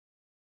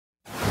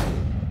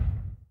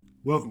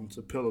Welcome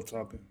to Pillow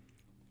Talking.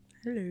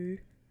 Hello.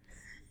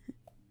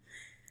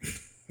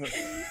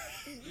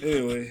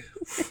 Anyway,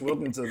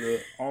 welcome to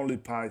the only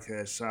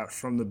podcast shot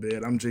from the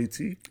bed. I'm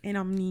JT. And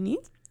I'm Nini.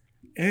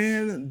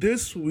 And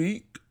this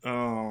week,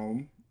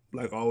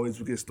 like always,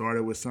 we get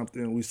started with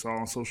something we saw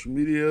on social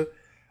media.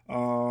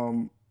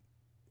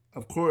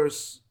 Of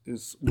course, it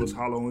was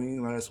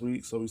Halloween last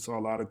week, so we saw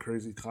a lot of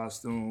crazy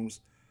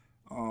costumes.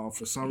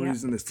 For some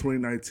reason, it's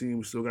 2019.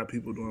 We still got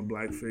people doing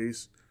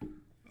blackface.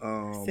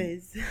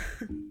 Says.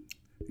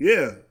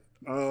 Yeah.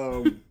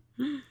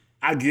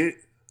 I get,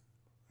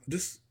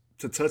 just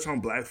to touch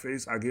on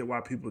blackface, I get why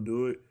people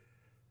do it.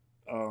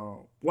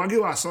 I get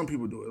why some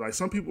people do it. Like,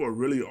 some people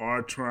really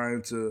are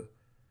trying to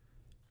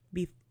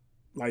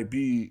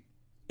be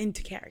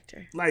into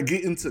character. Like,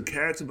 get into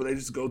character, but they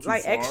just go too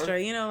like far. Like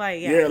extra,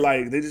 Yeah,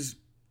 like,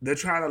 they're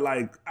trying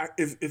to,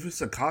 if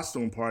it's a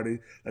costume party,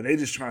 like, they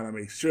just trying to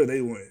make sure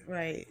they win.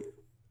 Right.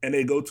 And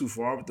they go too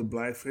far with the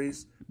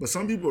blackface. But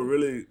some people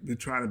really be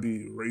trying to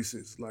be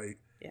racist. Like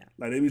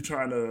they be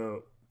trying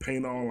to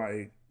paint on,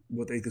 like,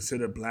 what they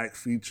consider black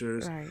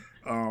features. Right.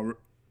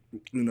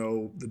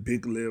 The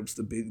big lips,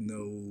 the big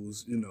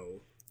nose,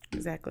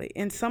 Exactly.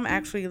 And some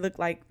actually look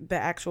like the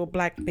actual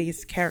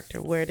black-based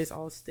character where it is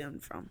all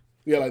stemmed from.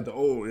 Yeah, like the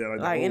old,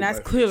 and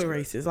that's clearly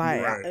racist.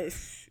 Like, right.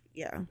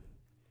 Yeah.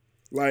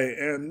 Like,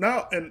 and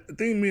the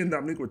thing me and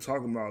Dominique were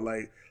talking about,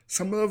 like,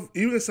 some of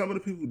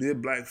the people who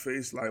did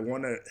blackface, like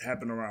one that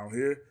happened around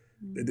here,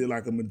 they did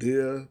like a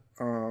Medea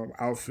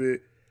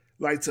outfit.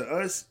 Like, to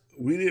us,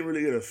 we didn't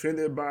really get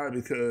offended by it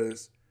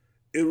because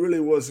it really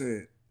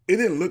wasn't, it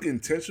didn't look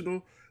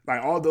intentional.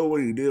 Like, although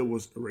what he did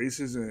was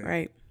racist and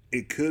right.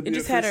 It could be It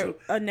just official.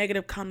 had a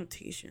negative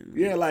connotation.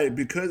 Yeah, like,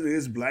 because it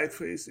is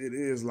blackface, it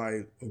is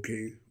like,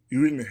 okay,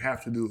 you didn't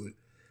have to do it.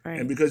 Right.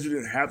 And because you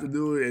didn't have to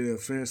do it and it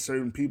offends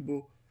certain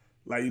people,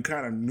 like, you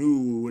kind of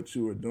knew what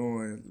you were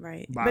doing.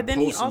 Right. But then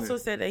he also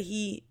said that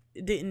he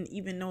didn't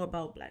even know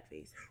about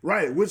blackface.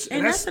 Right.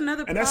 And that's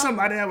another problem. And that's something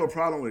I didn't have a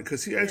problem with.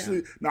 Because he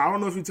actually, now, I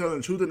don't know if he's telling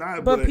the truth or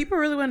not, but people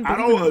really wouldn't believe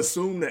I don't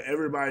assume that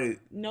everybody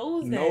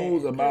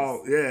knows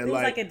about, it was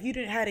like if you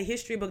didn't have a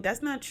history book,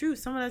 that's not true.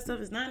 Some of that stuff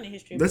is not in the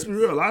history book. Let's be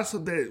real. A lot of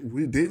stuff that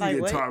we didn't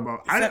get taught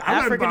about. I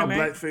learned about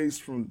blackface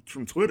from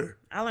Twitter.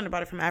 I learned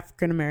about it from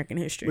African American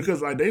history.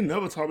 Because, like, they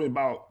never taught me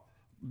about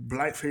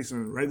blackface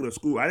in regular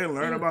school. I didn't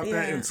learn about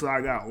that until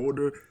I got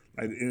older,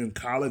 like in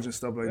college and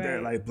stuff like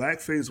that. Like,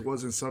 blackface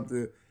wasn't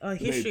something a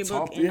history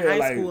book in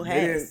high school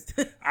has.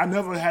 I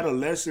never had a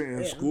lesson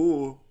in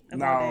school.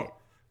 Now,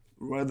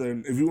 whether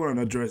if you want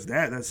to address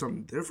that, that's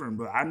something different.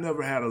 But I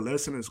never had a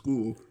lesson in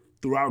school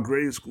throughout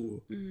grade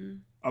school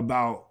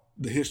about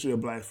the history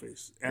of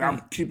blackface. And I'm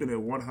keeping it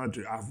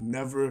 100.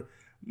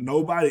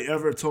 Nobody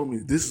ever told me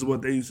this is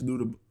what they used to do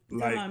to,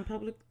 like, in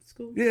public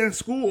school? Yeah, in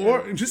school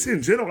or just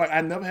in general. Like,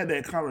 I never had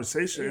that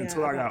conversation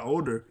until I got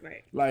older.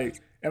 Right.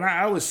 Like, and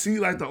I would see,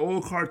 like, the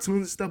old cartoons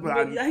and stuff,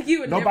 but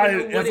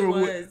nobody ever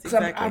would.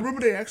 Exactly. I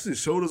remember they actually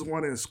showed us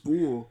one in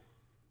school,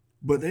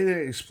 but they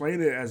didn't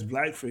explain it as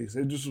blackface.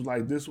 They just was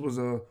like, this was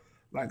I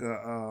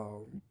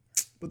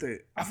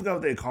forgot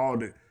what they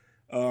called it.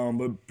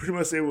 But pretty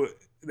much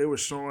they were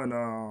showing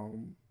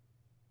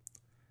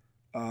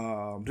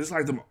just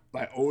like the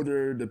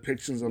older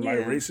depictions of like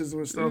racism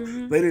and stuff.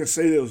 They didn't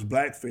say it was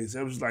blackface.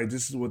 It was like,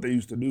 this is what they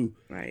used to do.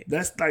 Right.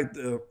 That's like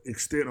the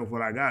extent of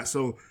what I got.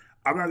 So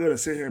I'm not gonna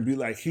sit here and be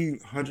like he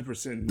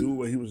 100% knew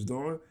what he was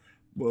doing.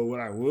 But what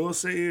I will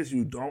say is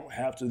you don't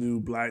have to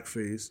do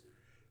blackface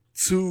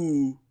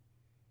to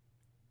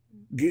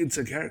get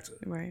into character.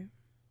 Right.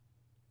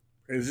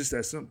 It's just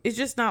that simple. It's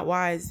just not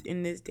wise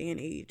in this day and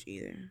age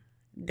either.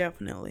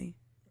 Definitely.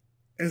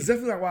 And it's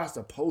definitely not wise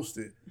to post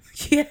it.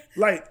 Yeah.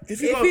 Like, if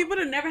people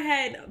had never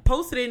had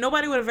posted it,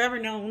 nobody would have ever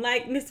known.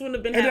 Like, this wouldn't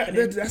have been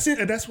happening. That's it.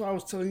 And that's why I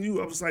was telling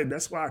you. I was like,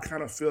 that's why I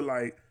kind of feel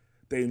like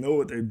they know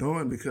what they're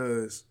doing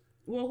because...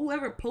 Well,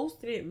 whoever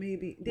posted it,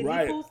 maybe. Did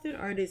he post it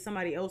or did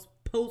somebody else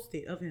post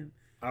it of him?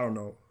 I don't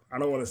know. I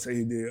don't want to say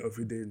he did or if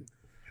he didn't.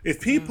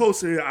 If he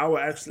posted it, I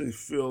would actually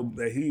feel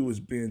that he was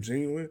being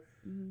genuine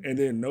and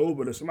didn't know.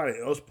 But if somebody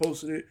else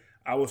posted it,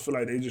 I would feel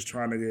like they just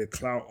trying to get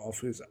clout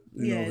off his,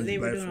 his they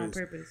were blackface. doing it on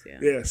purpose,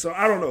 Yeah, so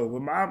I don't know. But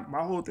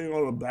my whole thing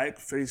on the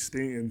blackface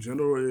thing in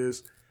general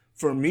is,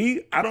 for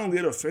me, I don't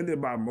get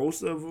offended by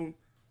most of them.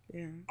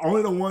 Yeah.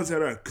 Only the ones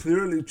that are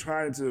clearly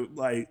trying to,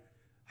 like,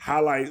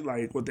 highlight,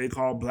 like, what they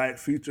call black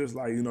features,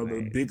 like,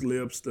 the big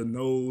lips, the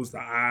nose, the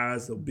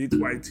eyes, the big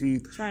white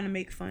teeth. Trying to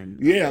make fun.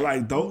 Yeah,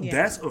 like,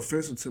 that's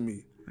offensive to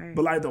me. Right.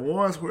 But, like, the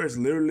ones where it's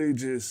literally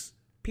just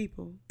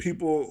people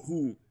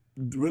who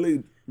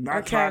really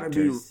not trying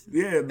to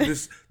be,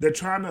 they're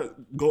trying to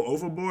go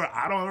overboard.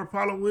 I don't have a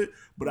problem with,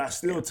 but I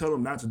still tell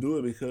them not to do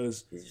it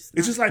because it's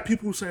just like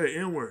people who say the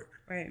N-word.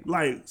 Right.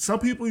 Like, some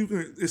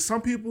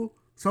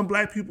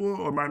black people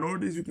or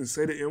minorities, you can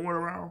say the N-word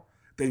around.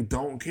 They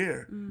don't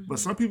care. But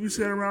some people you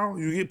say it around,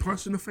 you get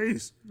punched in the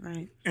face.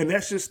 Right. And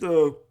that's just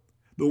the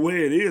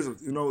way it is.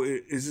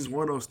 It's just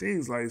one of those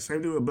things. Like,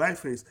 same thing with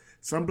blackface.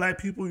 Some black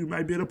people you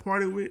might be at a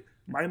party with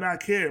might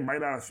not care,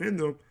 might not offend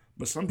them,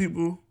 but some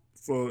people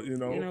for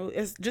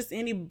it's just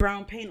any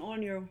brown paint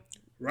on your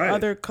right.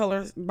 other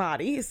color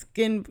body,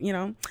 skin.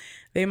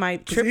 They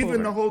might trip even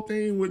over. The whole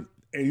thing with,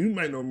 and you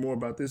might know more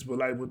about this, but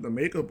like with the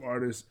makeup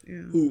artists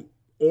who,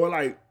 or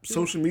like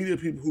social media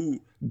people who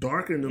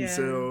darken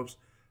themselves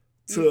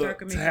to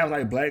have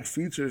like black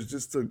features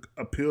just to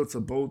appeal to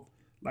both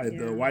like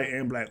the white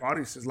and black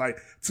audiences. Like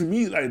to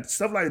me, like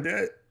stuff like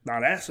that, now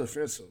that's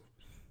offensive.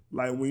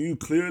 Like when you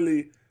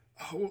clearly,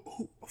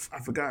 I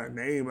forgot her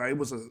name. Like it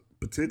was a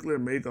particular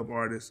makeup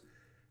artist,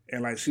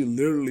 and like she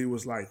literally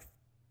was like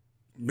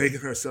making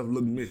herself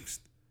look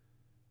mixed,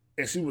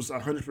 and she was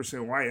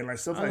 100% white, and like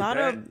stuff like that. A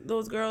lot of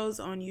those girls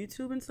on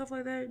YouTube and stuff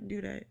like that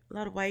do that. A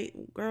lot of white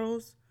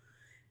girls,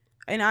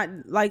 and I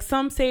like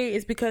some say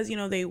it's because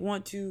they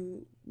want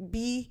to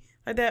be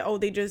like that. Oh,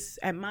 they just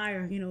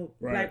admire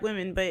black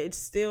women, but it's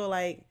still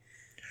like.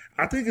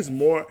 I think it's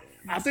more.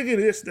 I think it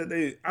is that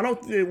I don't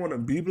think they want to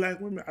be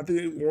black women. I think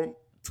they want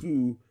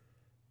to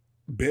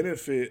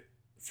benefit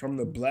from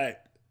the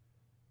black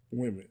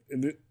women,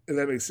 and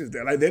that makes sense.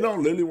 That like they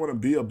don't really want to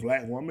be a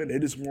black woman. They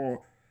just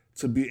want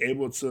to be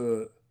able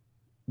to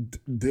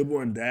dibble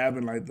and dab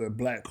in like the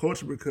black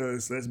culture,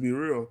 because let's be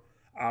real,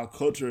 our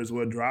culture is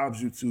what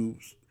drives YouTube,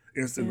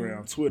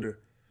 Instagram, Twitter,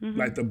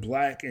 like the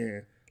black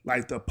and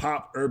like the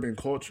pop urban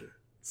culture.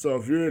 So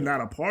if you're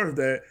not a part of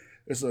that,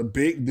 it's a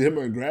big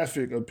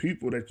demographic of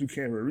people that you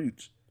can't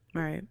reach.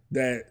 Right.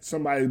 That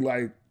somebody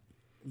like,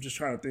 I'm just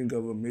trying to think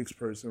of a mixed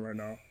person right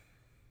now.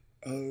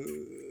 Off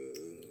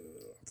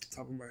the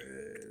top of my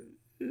head.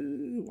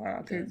 Wow,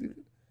 I can't think.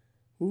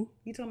 Who?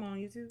 You talking about on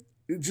YouTube?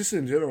 Just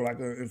in general, I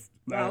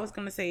was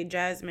gonna say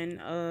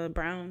Jasmine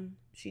Brown.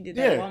 She did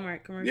that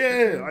Walmart commercial.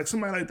 Yeah, like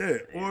somebody like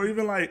that, or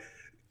even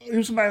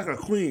somebody like a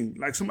queen,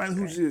 like somebody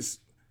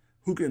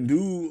who can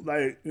do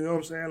like what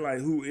I'm saying, like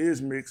who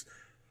is mixed.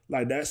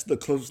 Like that's the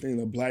closest thing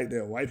to black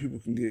that white people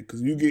can get,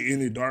 because you get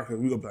any darker,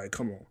 we gonna be like,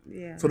 come on.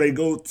 Yeah. So they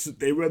go to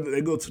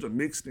the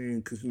mixed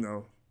thing because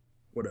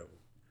whatever.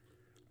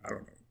 I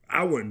don't know.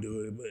 I wouldn't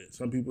do it, but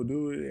some people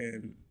do it,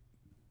 and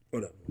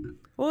whatever.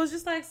 Well, it's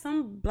just like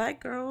some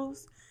black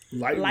girls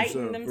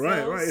lighten themselves.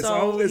 Right. It's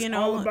so,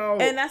 all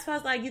about. And that's why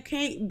it's like you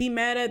can't be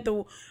mad at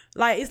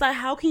it's like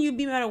how can you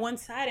be mad at one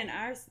side and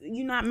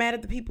you're not mad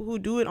at the people who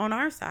do it on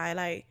our side?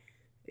 Like,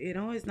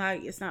 it's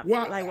not.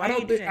 Well, like why do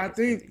you do that?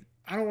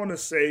 I don't want to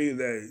say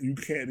that you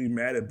can't be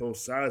mad at both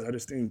sides. I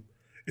just think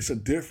it's a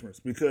difference,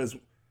 because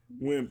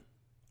when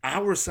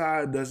our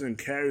side doesn't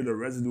carry the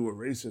residue of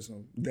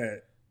racism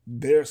that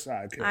their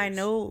side carries. I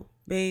know,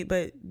 babe,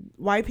 but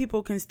white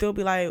people can still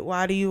be like,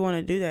 why do you want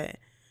to do that?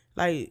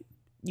 Like,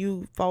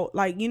 you fault,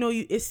 like,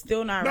 it's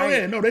still not right.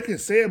 Yeah, no, they can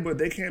say it, but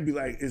they can't be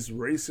like, it's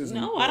racism.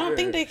 No, I don't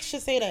think they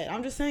should say that.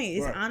 I'm just saying,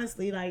 it's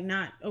honestly, like,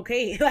 not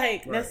okay.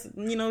 Like, that's,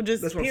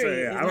 just that's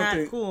period. What I'm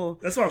saying. It's not cool.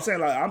 That's what I'm saying.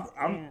 Like,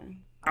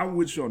 I'm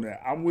with you on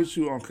that. I'm with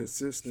you on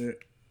consistent,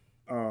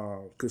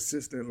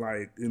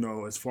 like,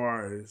 as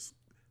far as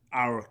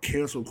our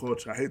cancel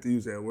culture. I hate to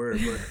use that word,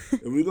 but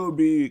if we're going to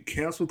be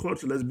cancel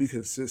culture, let's be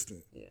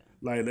consistent. Yeah.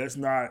 Like,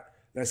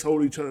 let's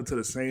hold each other to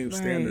the same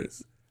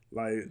standards.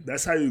 Like,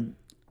 that's how you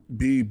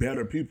be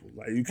better people.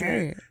 Like, you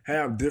can't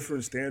have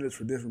different standards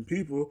for different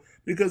people,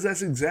 because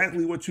that's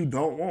exactly what you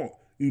don't want.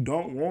 You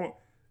don't want,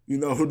 you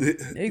don't want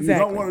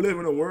to live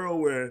in a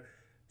world where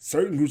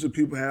certain groups of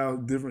people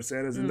have different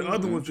standards and the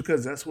other ones,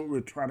 because that's what we're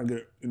trying to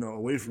get,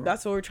 away from.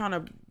 That's what we're trying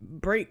to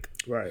break.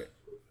 Right.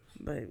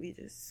 But we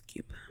just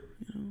keep,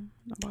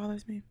 that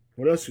bothers me.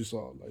 What else you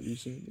saw? Like, you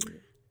seen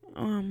it?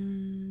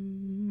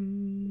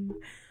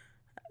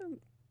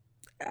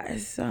 I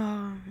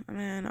saw,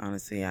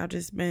 honestly, I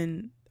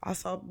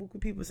saw beaucoup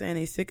of people saying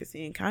they sick of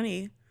seeing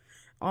Kanye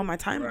on my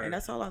timeline. Right.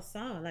 That's all I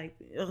saw. Like,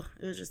 it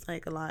was just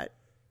like a lot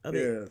of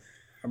it.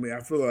 Yeah.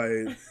 I feel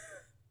like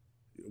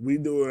we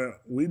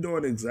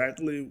doing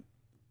exactly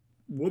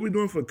what we're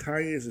doing for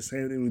Kanye is the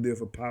same thing we did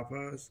for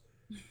Popeyes.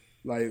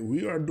 Like,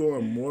 we are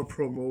doing more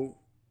promo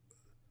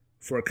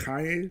for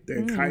Kanye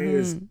than Kanye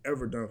has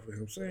ever done for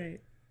himself.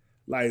 Right.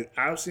 Like,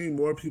 I've seen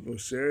more people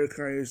share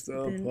Kanye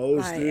stuff,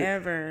 post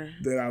it,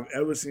 than I've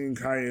ever seen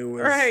Kanye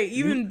West. Right,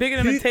 even bigger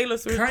than the Taylor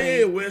Swift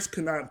Kanye thing. West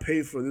could not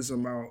pay for this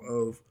amount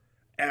of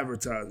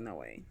advertising. No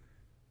way.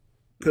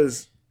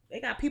 Because they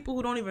got people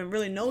who don't even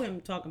really know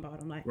him talking about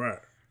him. Like, right.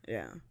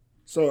 Yeah.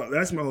 So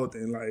that's my whole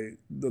thing. Like,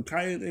 the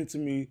Kanye thing to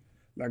me,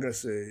 like I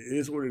said,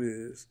 is what it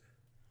is.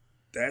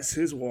 That's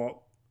his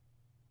walk.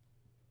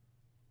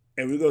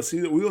 And we're gonna see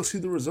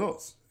the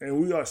results. And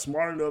we are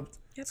smart enough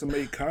to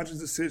make conscious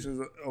decisions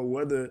of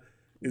whether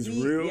it's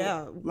real.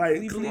 Yeah, like,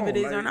 we believe it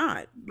is or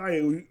not.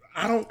 Like,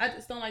 I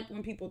just don't like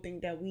when people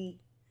think that we,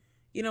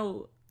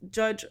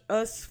 judge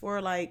us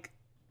for like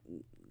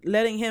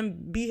letting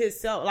him be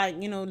himself. Like,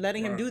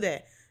 letting him do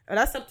that.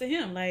 That's up to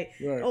him. Like,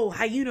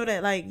 how you know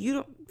that? Like, you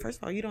don't. First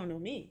of all, you don't know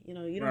me. You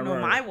don't know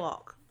my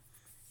walk,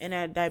 and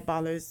that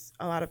bothers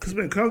a lot of people. Because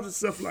when it comes to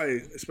stuff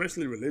like,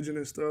 especially religion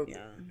and stuff,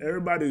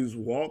 everybody's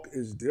walk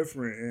is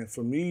different. And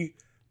for me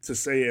to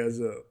say as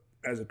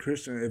a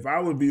Christian, if I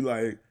would be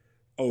like,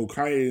 oh,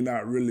 Kanye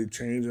not really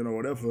changing or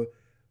whatever,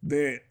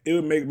 then it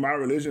would make my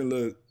religion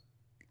look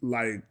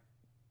like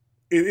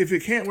if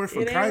it can't work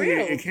for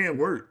Kanye, it can't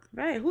work.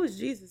 Right? Who is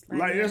Jesus?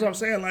 Like that's what I'm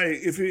saying. Like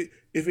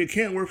if it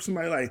can't work for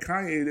somebody like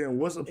Kanye, then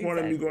what's the point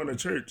of me going to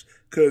church?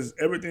 Because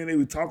everything they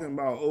were talking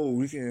about,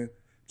 we can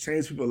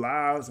change people's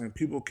lives and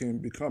people can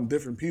become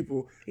different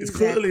people. It's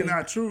clearly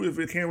not true if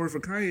it can't work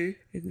for Kanye.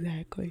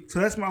 Exactly. So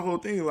that's my whole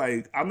thing.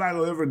 Like I'm not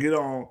gonna ever get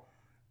on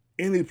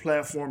any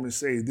platform and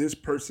say this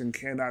person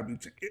cannot be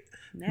changed.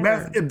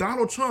 If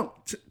Donald Trump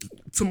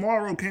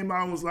tomorrow came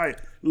out and was like,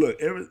 look,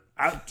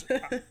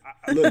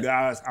 look,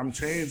 guys, I'm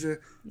changing.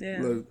 Yeah.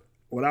 Look,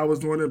 what I was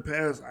doing in the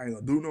past, I ain't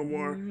gonna do no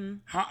more.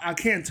 Mm-hmm. I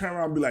can't turn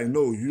around and be like,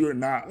 no, you're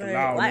not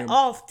allowed. Like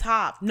off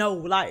top, no,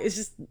 like it's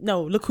just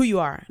no. Look who you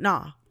are,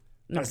 nah.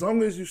 No. As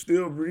long as you're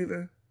still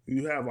breathing,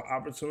 you have an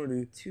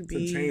opportunity to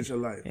change your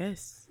life.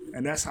 Yes,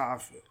 and that's how I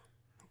feel.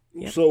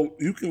 Yep. So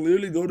you can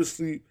literally go to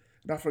sleep.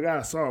 And I forgot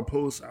I saw a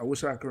post. I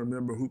wish I could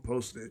remember who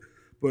posted it,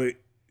 but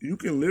you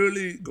can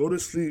literally go to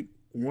sleep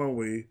one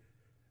way,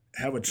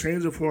 have a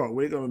change of heart,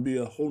 wake up and be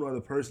a whole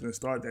other person and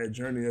start that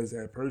journey as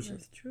that person.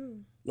 That's true.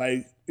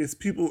 Like, it's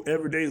people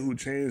every day who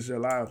change their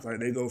lives. Like,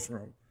 they go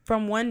from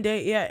one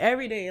day,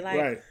 every day. Like,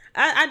 right.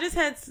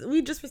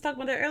 We just was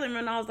talking about that earlier,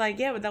 and I was like,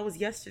 yeah, but that was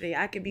yesterday.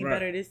 I could be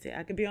better this day.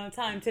 I could be on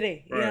time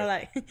today. Right. You know,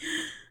 like,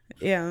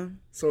 yeah.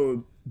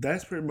 So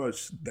that's pretty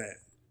much that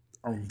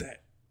on that.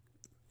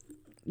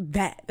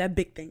 That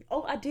big thing.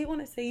 Oh, I did want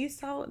to say, you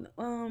saw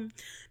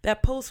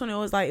that post when it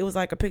was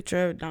like a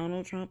picture of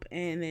Donald Trump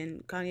and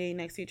then Kanye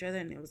next to each other,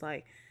 and it was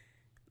like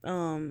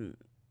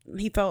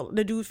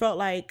the dude felt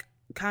like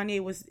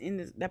Kanye was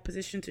in that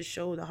position to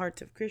show the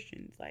hearts of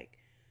Christians, like,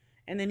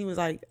 and then he was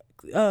like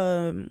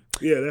yeah,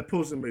 that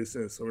post didn't make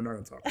sense, so we're not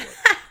gonna talk about it.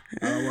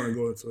 I don't want to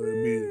go into it.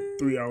 It'd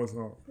be 3 hours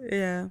long.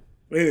 Yeah.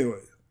 But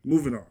anyway,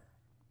 moving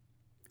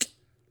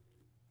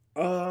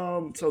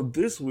on. So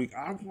this week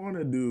I want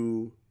to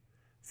do,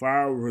 for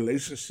our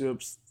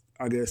relationships,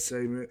 I guess,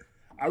 segment,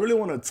 I really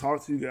want to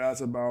talk to you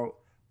guys about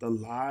the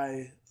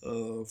lie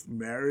of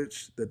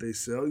marriage that they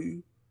sell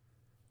you.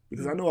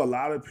 Because I know a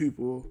lot of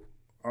people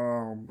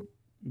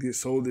get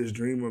sold this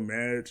dream of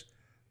marriage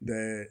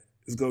that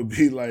it's going to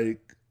be like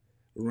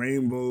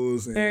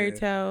rainbows and fairy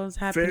tales,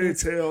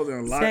 happiness,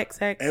 and sex,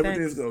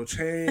 everything's going to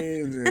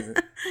change.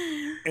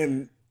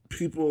 And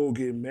people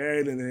get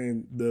married, and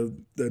then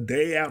the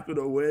day after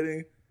the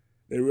wedding,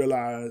 they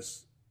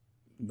realize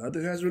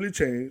nothing has really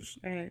changed.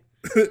 Right.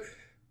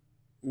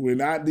 We're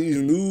not these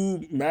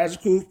new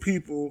magical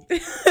people.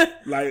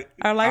 Like,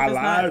 our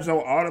lives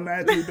don't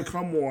automatically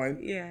become one.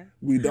 Yeah.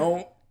 We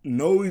don't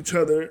know each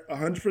other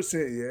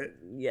 100% yet.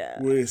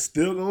 Yeah. We're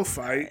still gonna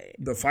fight. Right.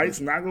 The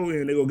fight's not gonna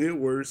end. They're gonna get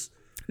worse.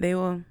 They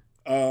will.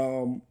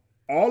 All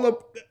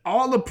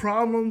the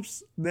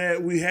problems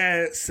that we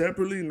had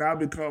separately now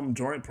become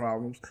joint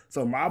problems.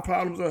 So my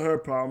problems are her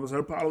problems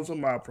are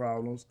my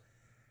problems.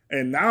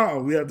 And now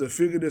we have to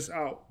figure this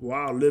out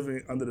while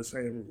living under the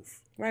same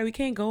roof. Right, we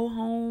can't go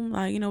home.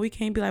 Like, we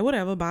can't be like,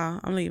 whatever, bye,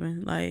 I'm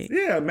leaving. Like,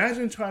 yeah,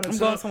 imagine trying to. I'm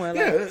going somewhere.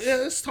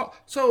 Let's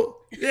talk. So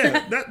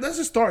yeah, let's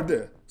just start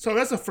there. So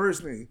that's the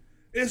first thing.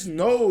 It's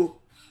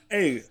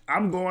hey,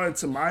 I'm going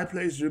to my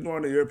place, you're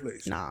going to your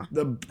place. Nah.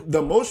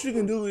 The most you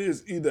can do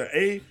is either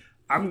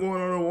I'm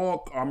going on a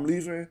walk, I'm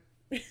leaving,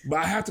 but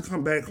I have to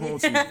come back home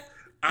to you.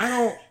 I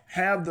don't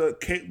have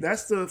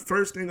that's the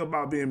first thing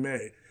about being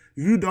married.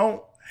 You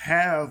don't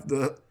have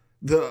the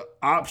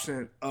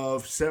option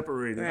of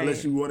separating, right,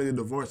 unless you want to get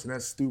divorced, and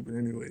that's stupid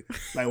anyway.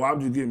 Like, why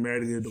would you get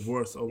married to get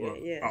divorced over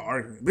an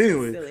argument? But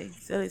anyway,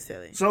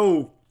 silly.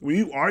 So when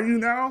you argue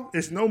now,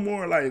 it's no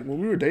more like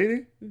when we were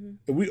dating. Mm-hmm.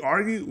 If we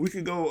argue, we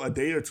could go a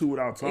day or two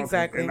without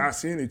talking and not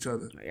seeing each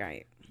other.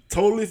 Right.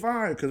 Totally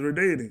fine because we're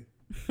dating.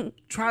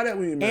 Try that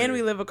when you're married. And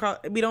we live across.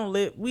 We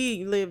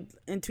live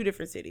in 2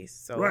 different cities.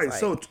 So right. Like,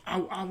 so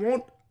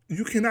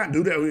you cannot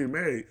do that when you're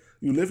married.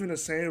 You live in the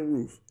same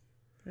roof.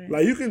 Right.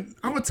 Like,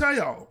 I'm going to tell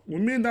y'all,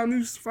 when me and Dom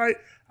used to fight,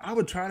 I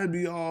would try to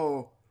be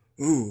all,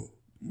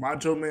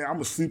 macho man, I'm going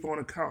to sleep on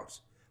the couch.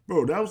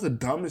 Bro, that was the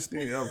dumbest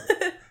thing ever.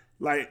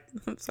 Like,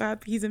 I'm so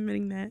happy he's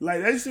admitting that.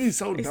 Like, that used to be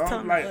so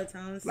dumb.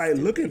 Like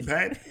looking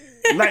back,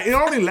 like, it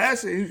only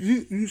lasted,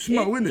 you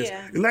smart witness.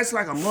 Yeah. It lasted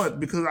like a month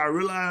because I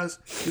realized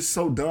it's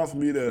so dumb for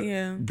me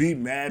to be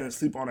mad and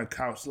sleep on a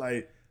couch.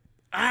 Like,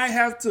 I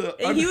have to.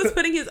 And he was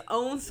putting his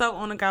own stuff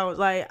on the couch.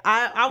 Like,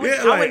 I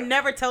would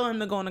never tell him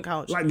to go on the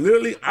couch. Like,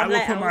 literally, I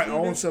would put my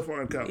own stuff on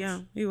the couch.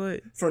 Yeah, he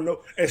would.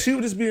 And she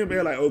would just be in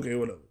bed like, okay,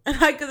 whatever.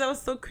 Like, because that was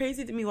so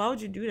crazy to me. Why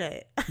would you do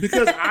that?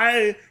 Because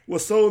I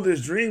was sold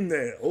this dream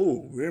that,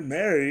 we're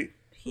married.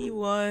 He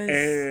was.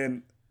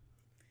 And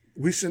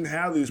we shouldn't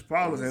have these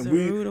problems. And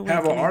we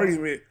have an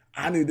argument.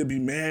 I need to be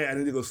mad. I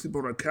need to go sleep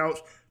on the couch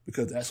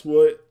because that's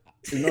what...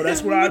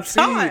 that's what I've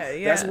seen.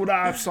 Yeah. That's what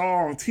I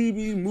saw on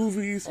TV,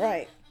 movies.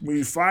 Right. When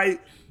you fight,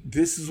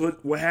 this is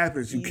what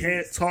happens. You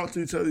can't talk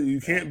to each other.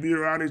 You can't be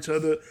around each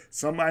other.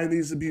 Somebody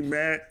needs to be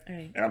mad.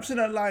 Right. And I'm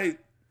sitting there like,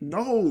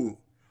 no.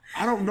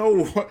 I don't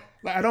know.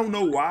 I don't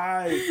know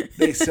why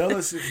they sell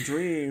us this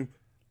dream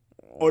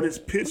or this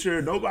picture.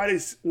 I'm not going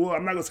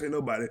to say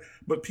nobody,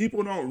 but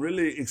people don't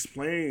really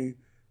explain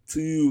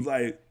to you,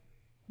 like,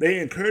 they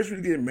encourage you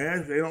to get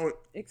married. They don't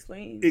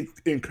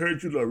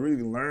encourage you to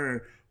really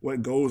learn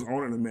what goes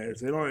on in a marriage.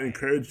 They don't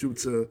encourage you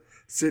to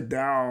sit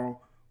down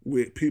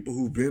with people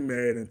who've been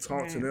married and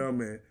talk to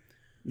them and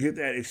get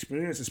that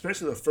experience,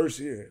 especially the first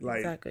year. Like,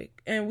 exactly.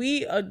 And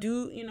we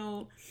do, you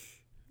know,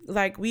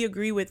 like we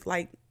agree with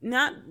like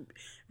not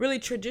really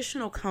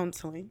traditional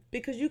counseling,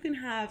 because you can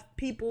have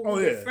people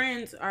who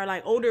friends are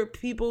like older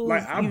people.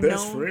 Like our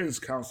best friends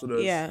counseled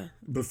us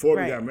before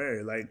we got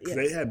married. Like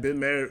they had been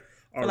married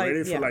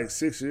already for like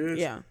 6 years.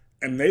 Yeah.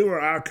 And they were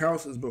our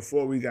counselors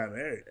before we got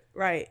married.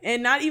 Right.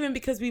 And not even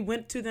because we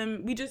went to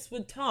them, we just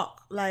would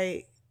talk.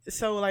 Like,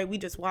 so like we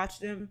just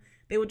watched them.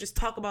 They would just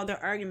talk about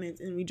their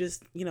arguments and we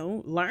just, you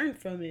know, learn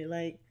from it.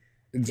 Like,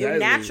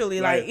 naturally,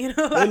 like, you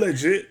know.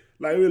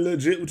 Like, we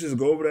legit would just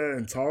go over there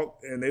and talk,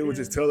 and they would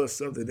just tell us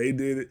stuff that they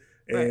did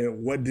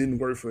and what didn't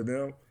work for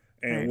them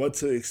and what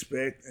to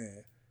expect.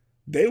 And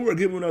they were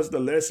giving us the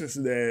lessons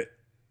that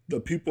the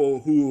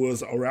people who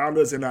was around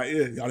us in our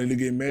ear, y'all need to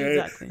get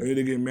married, y'all need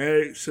to get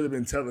married, should have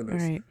been telling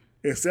us. Right.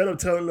 Instead of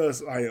telling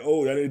us, like,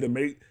 oh, y'all need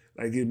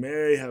to get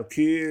married, have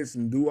kids,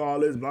 and do all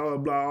this, blah, blah,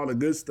 blah, all the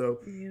good stuff.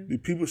 Yeah. The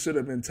people should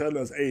have been telling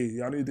us, hey,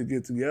 y'all need to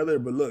get together,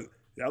 but look,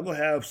 y'all gonna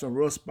have some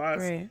rough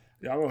spots. Right.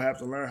 Y'all gonna have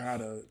to learn how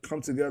to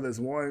come together as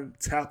one,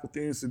 tackle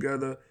things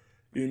together,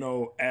 you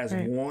know, as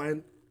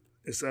one,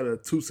 instead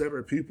of two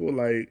separate people.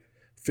 Like,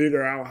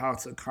 figure out how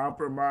to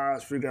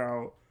compromise, figure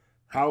out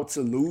how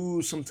to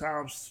lose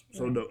sometimes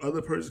so the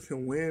other person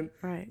can win.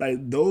 Right.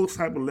 Like, those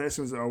type of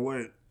lessons are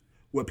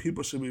what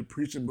people should be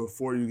preaching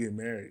before you get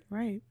married.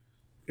 Right.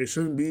 It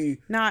shouldn't be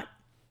not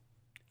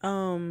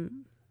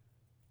condemnation,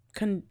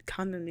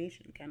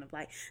 kind of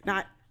like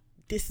not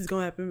this is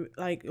gonna happen.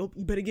 Like, oh,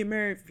 you better get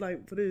married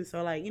like for this,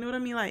 or like, you know what I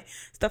mean, like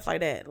stuff like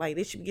that. Like,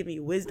 they should be giving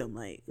you wisdom,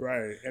 like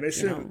right. And it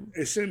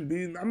shouldn't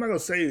be. I'm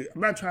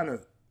not trying to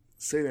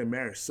say that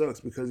marriage sucks,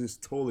 because it's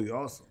totally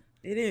awesome.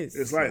 It is.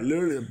 It's like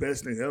literally the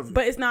best thing ever.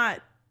 But it's not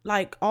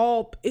like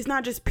it's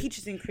not just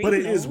peaches and cream. But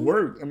it is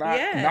work. And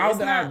now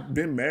that I've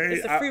been married,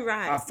 it's a free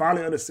ride. I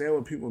finally understand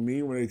what people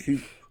mean when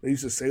they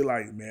used to say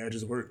like marriage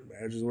is work.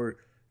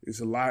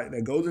 It's a lot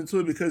that goes into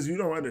it, because you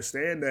don't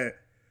understand that,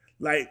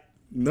 like,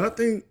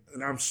 nothing,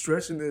 and I'm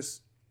stressing this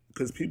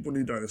because people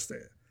need to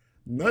understand,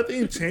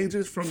 nothing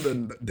changes from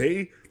the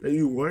day that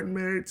you weren't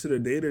married to the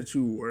day that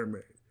you were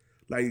married.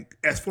 Like,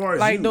 as far as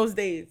like those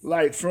days.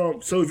 Like, so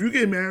if you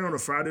get married on a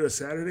Friday or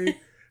Saturday,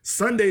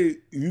 Sunday,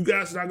 you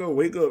guys are not going to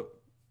wake up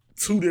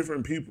two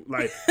different people.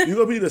 Like, you're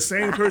going to be the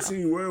same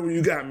person you were when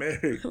you got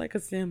married. Like a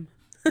sim.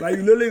 Like,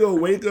 you literally going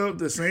to wake up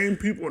the same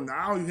people.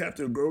 Now you have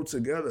to grow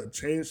together,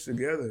 change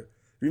together.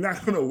 You're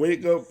not going to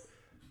wake up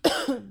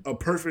a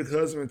perfect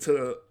husband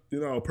to, you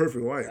know, a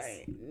perfect wife.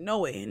 Right. No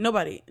way.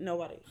 Nobody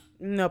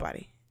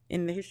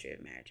in the history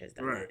of marriage has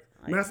done that.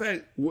 Like, matter of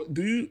fact,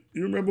 do you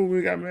remember when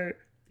we got married?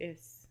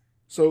 Yes.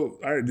 So,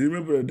 all right, do you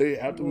remember the day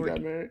after we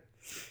got married?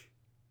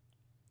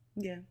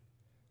 Yeah.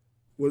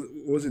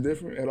 Was it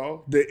different at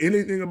all? Did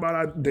anything about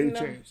our day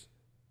change?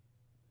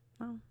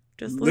 No,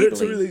 just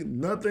literally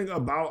nothing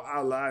about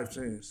our life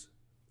changed.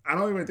 I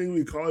don't even think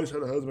we call each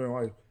other husband and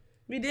wife.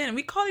 We didn't.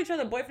 We called each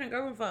other boyfriend and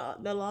girlfriend for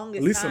the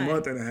longest time. At least a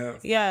month and a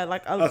half. Yeah,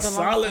 like a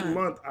solid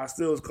month. I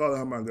still was calling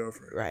her my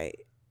girlfriend. Right.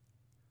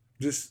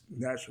 Just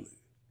naturally.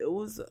 It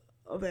was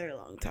a very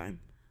long time.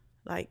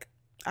 Like,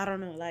 I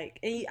don't know. Like,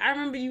 and I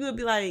remember you would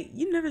be like,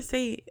 you never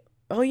say,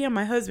 "Oh yeah,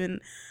 my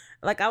husband."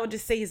 Like, I would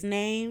just say his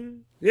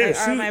name. Yeah,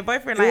 like, or my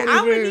boyfriend. Like,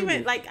 I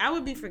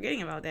would be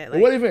forgetting about that. Like,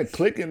 it wasn't even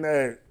clicking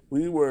that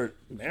we were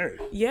married.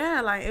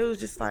 Yeah, like, it was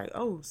just like,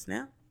 oh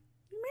snap,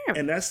 you're married.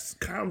 And that's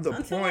kind of the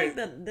Until, point.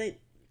 Like, the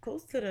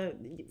close to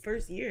the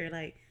first year,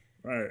 like,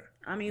 right.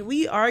 I mean,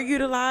 we argued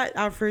a lot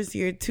our first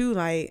year too,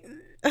 like.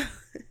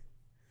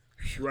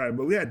 Right,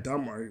 but we had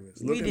dumb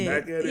arguments. Looking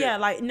back at it. Yeah,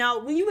 like,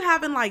 now, when you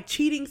having, like,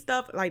 cheating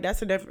stuff, like,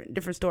 that's a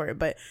different story.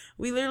 But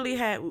we literally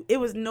it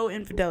was no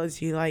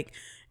infidelity, like,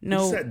 no.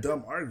 We just had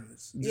dumb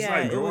arguments. Just,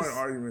 like, growing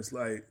arguments,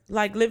 like.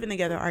 Like, living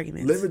together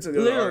arguments.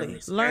 Literally,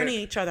 arguments. Learning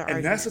each other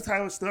arguments. And that's the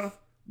type of stuff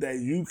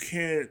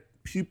that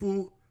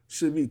people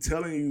should be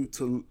telling you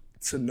to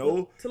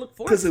know. To look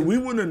forward to. Because if we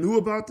wouldn't have knew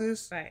about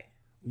this, right,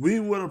 we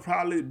would have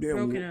probably been.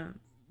 Broken up.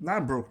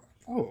 Not broken.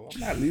 Oh, I'm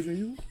not leaving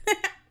you.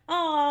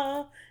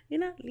 Aw. You're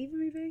not leaving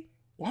me, babe?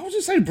 Why would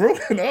you say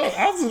broken up?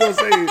 I was going to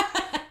say...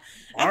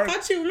 I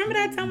thought you... Remember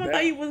that time I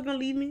thought you was going to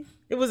leave me?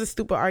 It was a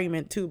stupid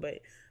argument, too, but...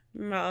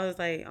 Remember, I was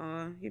like,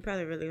 you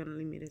probably really going to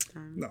leave me this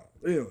time. No,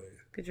 anyway.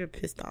 Because you're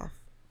pissed off.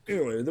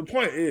 Anyway, the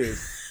point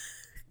is,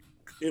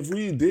 if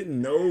we didn't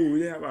know, we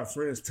didn't have our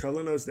friends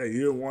telling us that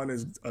year one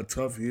is a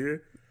tough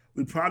year,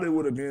 we probably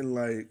would have been,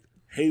 like,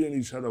 hating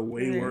each other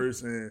way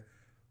worse and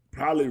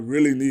probably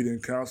really needing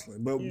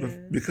counseling.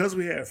 But because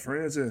we had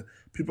friends and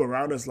people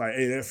around us, like,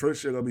 hey, that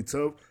first year gonna be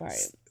tough. Right.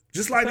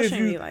 Just like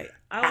especially if you, like,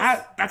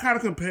 I kind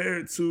of compare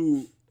it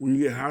to when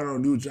you get hired on a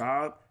new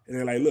job and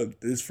they're like, look,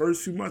 this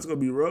first few months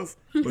gonna be rough,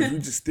 but if you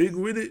just stick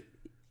with it,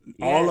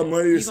 all the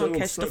money is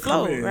gonna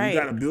come in. Right. You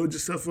gotta build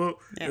yourself up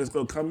and it's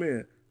gonna come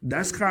in.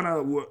 That's kind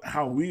of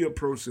how we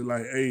approach it.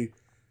 Like, hey,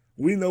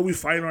 we know we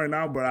fighting right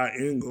now, but our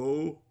end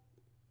goal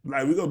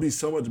Like, we're going to be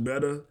so much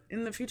better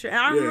in the future. And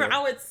I remember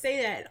I would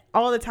say that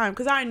all the time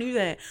because I knew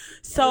that.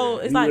 So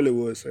it's like, really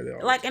would say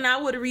that. Like, and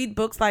I would read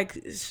books like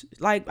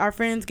our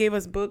friends gave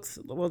us books.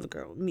 Well,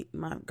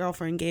 my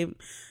girlfriend gave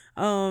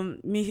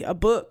me a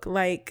book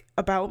like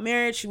about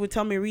marriage. She would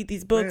tell me to read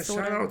these books. Man,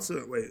 shout out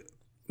to,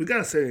 we got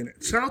to say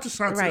it. Shout out to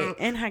Chantel. Right.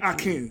 And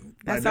Hakeem.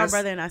 That's our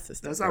brother and our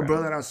sister. That's our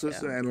brother and our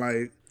sister. Yeah. And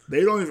like,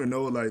 they don't even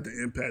know like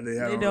the impact they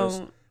had on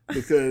us.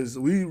 Because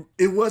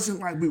it wasn't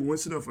like we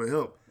went to them for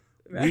help.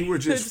 Right. We were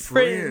just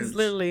friends,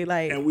 literally,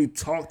 like, and we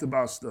talked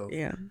about stuff.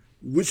 Yeah,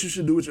 what you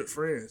should do with your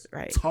friends.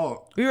 Right,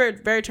 talk. We were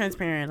very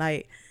transparent,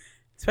 like,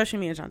 especially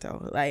me and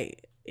Chantel.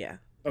 Like, yeah.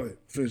 Okay,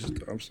 finish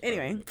it. I'm sorry.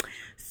 Anyway,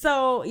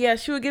 so yeah,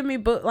 she would give me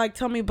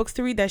tell me books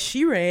to read that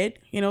she read.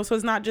 You know, so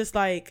it's not just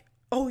like,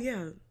 oh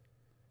yeah,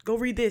 go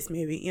read this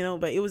maybe. You know,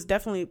 but it was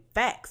definitely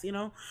facts. You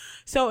know,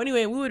 so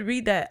anyway, we would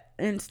read that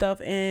and stuff,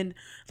 and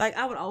like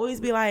I would always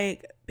be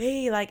like,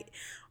 hey, like,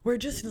 we're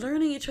just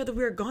learning each other.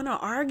 We're gonna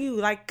argue,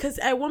 like, because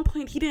at one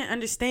point he didn't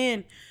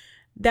understand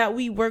that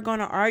we were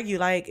gonna argue.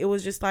 Like, it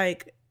was just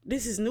like,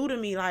 this is new to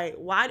me. Like,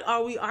 why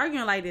are we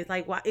arguing like this?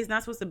 Like, why it's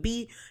not supposed to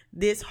be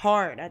this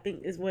hard? I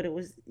think is what it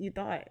was. You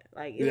thought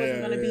like it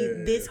wasn't gonna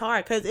be this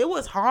hard because it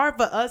was hard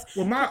for us.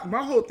 Well,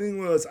 my whole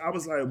thing was I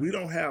was like, we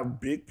don't have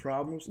big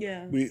problems.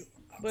 Yeah,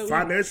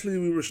 financially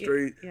we were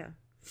straight. Yeah,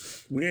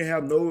 we didn't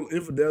have no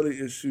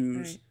infidelity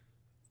issues. Right.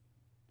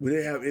 We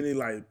didn't have any,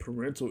 like,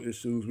 parental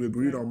issues. We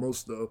agreed on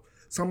most stuff.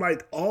 So I'm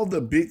like, all the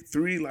big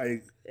three,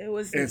 like... It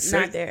was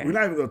not there. We're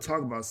not even going to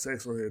talk about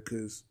sex on here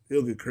because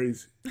it'll get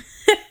crazy.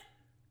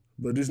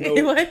 But just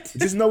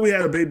know we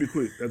had a baby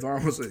quick. That's all I'm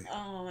going to say.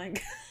 Oh, my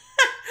God.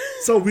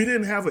 So we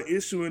didn't have an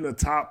issue in the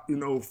top,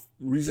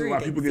 reason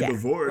why people get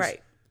divorced.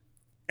 Right.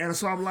 And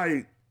so I'm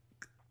like,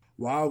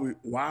 why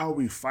are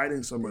we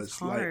fighting so much? It's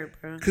hard,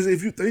 bro. Because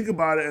if you think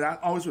about it, and I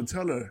always would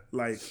tell her,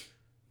 like,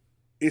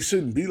 it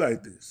shouldn't be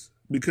like this.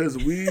 Because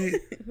we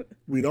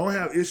don't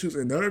have issues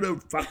in none of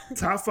the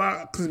top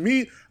five. Because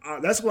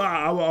that's why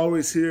I will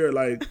always hear,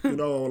 like,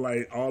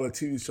 like all the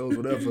TV shows,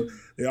 whatever.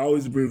 They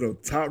always bring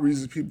up top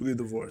reasons people get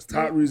divorced.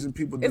 Top reason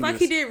people do It's like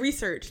this. he did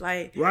research,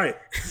 like. Right.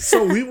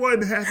 So we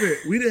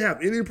didn't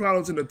have any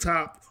problems in the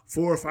top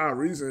 4 or 5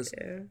 reasons.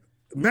 Yeah.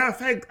 Matter of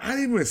fact, I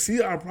didn't even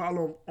see our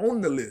problem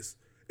on the list.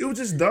 It was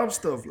just dumb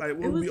stuff. Like,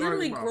 what it was we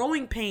literally about.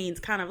 Growing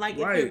pains, kind of like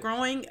right. If you're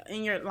growing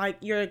and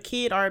you're a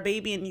kid or a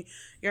baby and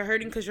you're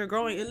hurting because you're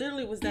growing. It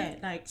literally was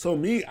that. Like, so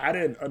I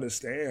didn't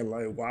understand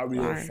like why we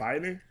were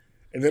fighting,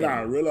 and then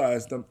I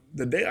realized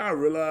the day I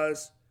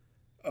realized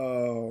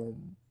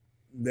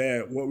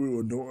that what we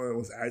were doing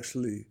was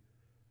actually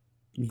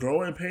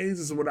growing pains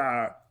is when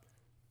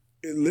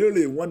it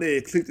literally one day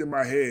it clicked in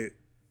my head.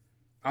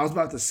 I was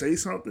about to say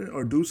something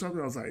or do something.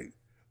 I was like,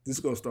 this is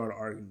gonna start an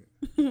argument,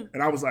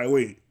 and I was like,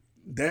 wait.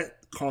 That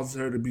causes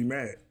her to be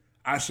mad.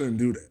 I shouldn't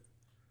do that.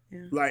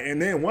 Yeah. Like,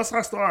 and then once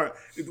I start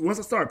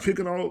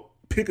picking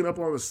up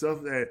on the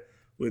stuff that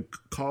would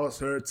cause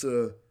her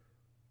to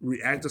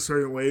react a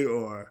certain way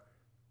or,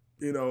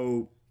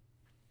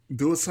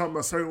 do something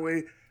a certain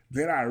way,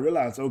 then I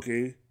realized,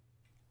 okay,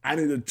 I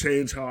need to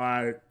change how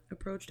I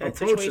approach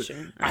situation.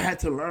 It. Right. I had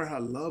to learn her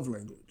love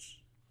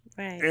language.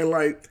 Right. And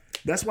like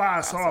that's why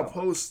I saw a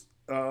post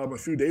a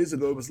few days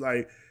ago. It was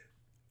like,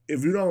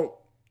 if you don't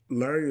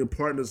learn your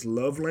partner's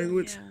love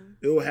language,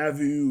 it will have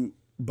you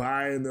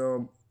buying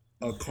them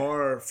a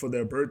car for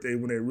their birthday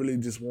when they really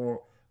just want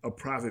a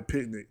private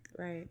picnic.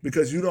 Right.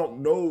 Because you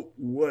don't know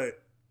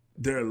what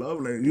their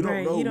love language, you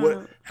don't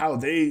know how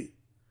they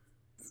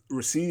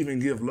receive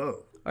and give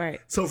love. Right.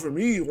 So for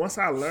me, once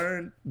I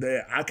learned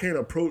that I can't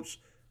approach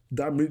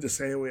Dominique the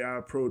same way I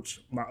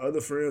approach my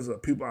other friends or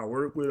people I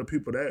work with or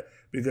people that,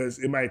 because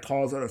it might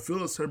cause her to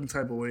feel a certain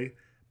type of way.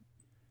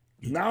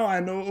 Now I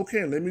know,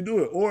 okay, let me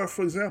do it. Or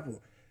for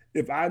example,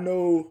 if I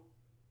know,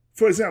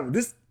 for example,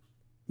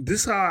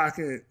 this how I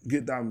can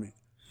get Dominique.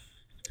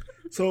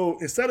 So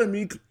instead of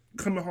me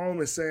coming home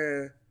and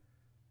saying,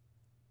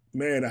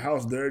 man, the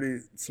house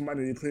dirty,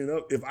 somebody need to clean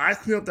up. If I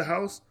clean up the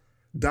house,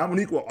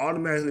 Dominique will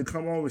automatically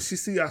come home. If she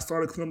see I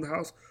started cleaning up the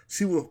house,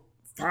 she will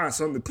find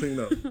something to clean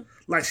up.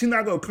 Like, she's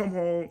not going to come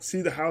home,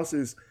 see the house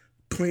is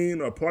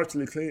clean or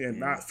partially clean and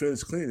not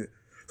finish cleaning.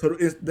 So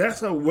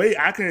that's a way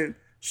I can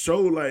show,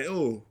 like,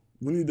 oh,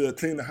 we need to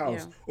clean the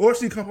house. Yeah. Or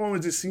she come home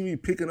and just see me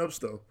picking up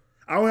stuff.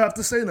 I don't have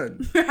to say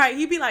nothing. Right,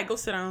 he'd be like, go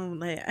sit down.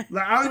 Like, I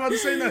don't even have to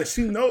say nothing.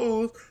 She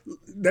knows.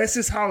 That's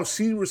just how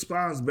she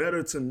responds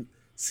better to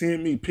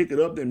seeing me pick it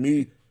up than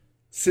me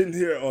sitting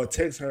here or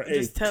text her,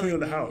 hey,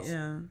 clean the house.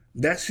 Yeah.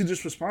 That she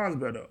just responds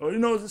better. Or,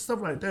 just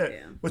stuff like that.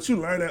 Yeah. But you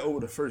learn that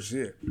over the first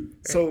year. Right.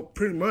 So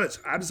pretty much,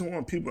 I just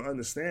want people to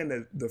understand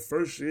that the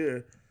first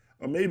year,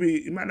 or maybe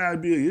it might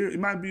not be a year, it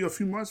might be a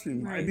few months for you.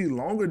 It might be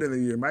longer than a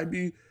year. It might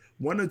be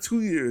 1 or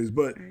 2 years,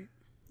 but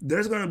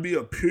there's going to be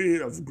a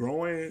period of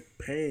growing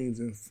pains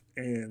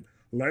and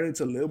learning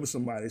to live with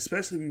somebody,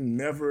 especially if you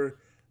never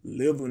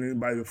lived with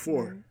anybody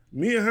before.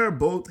 Me and her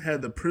both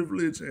had the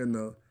privilege and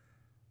the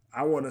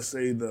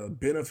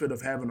benefit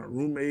of having a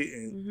roommate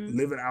and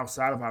living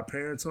outside of our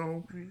parents'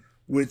 home,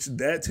 which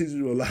that teaches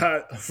you a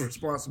lot of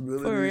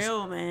responsibilities. For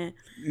real, man.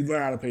 You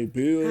learn how to pay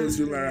bills.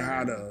 You learn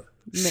how to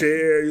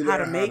share. You how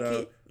learn to make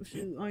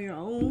it on your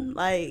own.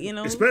 Like, you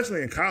know.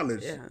 Especially in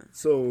college. Yeah.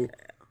 So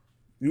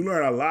you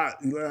learn a lot.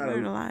 You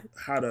learn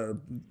how to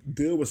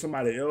deal with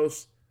somebody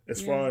else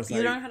as far as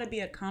you learn how to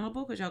be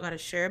accountable because y'all got to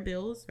share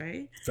bills,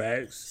 right?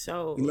 Facts.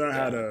 So you learn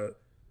how to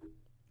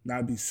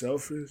not be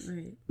selfish.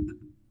 Right.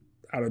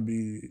 How to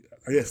be,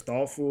 I guess,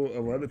 thoughtful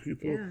of other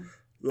people. Yeah,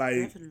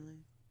 definitely.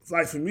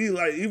 Like for me,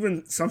 like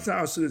even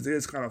sometimes to this day,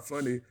 it's kind of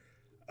funny.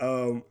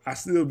 I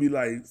still be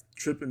like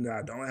tripping that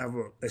I don't have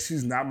that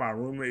she's not my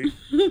roommate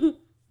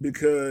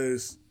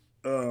because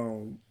I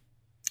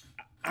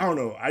don't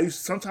know.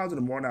 Sometimes in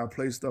the morning I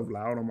play stuff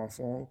loud on my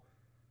phone,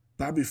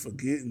 but I be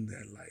forgetting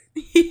that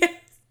like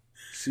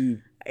she.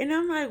 And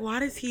I'm like, why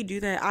does he do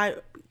that? I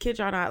kid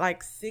y'all not,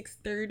 like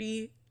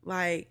 6:30,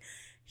 like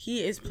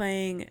he is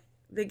playing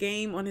the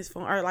game on his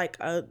phone or like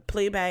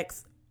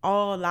playbacks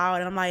all loud,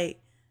 and I'm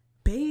like,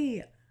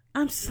 babe,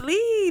 I'm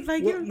asleep.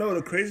 Like, no,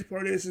 the crazy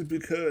part is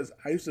because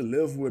I used to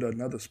live with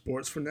another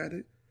sports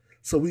fanatic,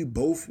 so we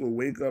both would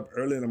wake up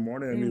early in the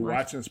morning and be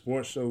watching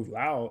sports shows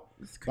loud.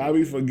 Why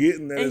we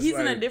forgetting that? And he's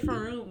like, in a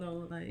different room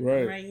though, like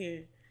right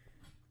here.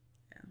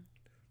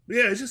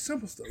 Yeah, it's just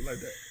simple stuff like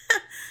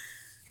that.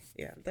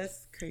 Yeah,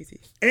 that's crazy.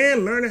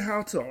 And learning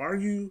how to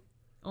argue.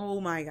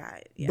 Oh my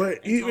God! Yeah.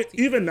 But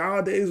even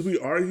nowadays we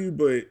argue,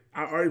 but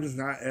our argument's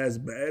not as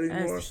bad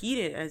anymore, as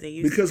heated as they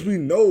used because to be. We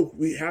know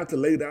we have to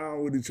lay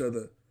down with each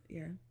other.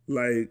 Yeah.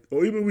 Like,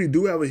 or even we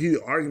do have a heated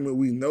argument,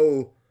 we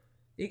know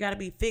it got to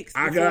be fixed.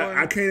 I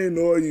can't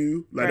ignore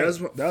you. Like that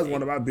was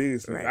one of my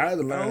biggest things. Right. I had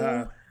to learn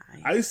how.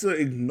 I used to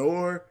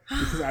ignore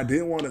because I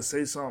didn't want to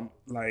say something.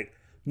 Like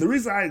the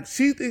reason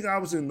she think I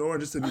was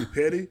ignoring just to be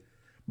petty,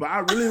 but I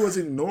really was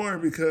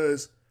ignoring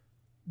because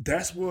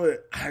that's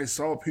what I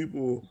saw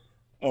people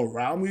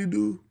around me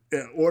do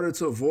in order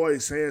to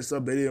avoid saying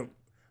stuff they didn't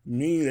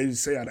mean. They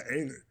just say out of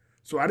anger.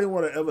 So I didn't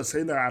want to ever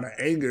say that out of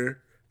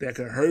anger that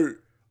could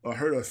hurt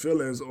her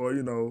feelings or,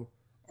 you know,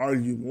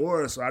 argue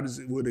more. So I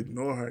just would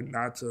ignore her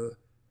not to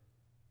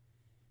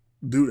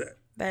do that.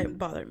 That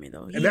bothered me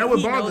though. And that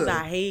would bother me.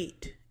 I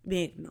hate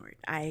being ignored.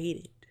 I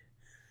hate it.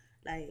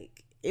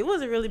 Like, it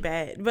wasn't really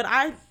bad. But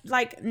I,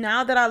 like,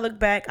 now that I look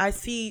back, I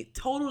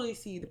totally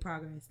see the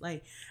progress.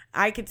 Like,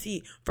 I could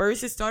see,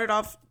 first it started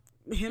off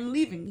him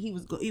leaving. He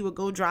would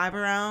go drive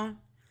around.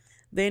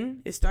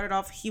 Then it started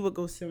off he would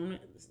go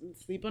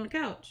sleep on the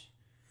couch.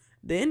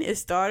 Then it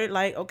started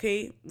like,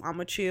 okay, I'm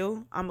gonna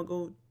chill. I'm gonna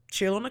go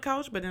chill on the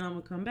couch, but then I'm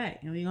gonna come back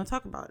and we're gonna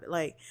talk about it.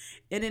 Like,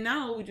 and then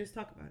now we just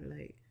talk about it,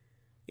 like,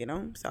 you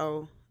know.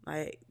 So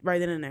like right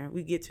then and there,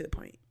 we get to the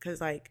point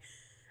because like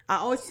I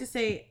always used to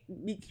say,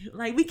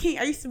 like, we can't.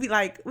 I used to be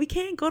like, we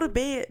can't go to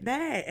bed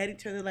mad at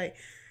each other, like.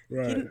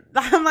 Right.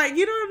 I'm like,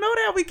 you don't know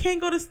that we can't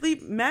go to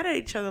sleep mad at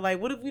each other.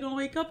 Like, what if we don't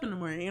wake up in the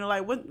morning? You know,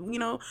 like, what, you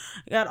know,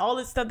 got all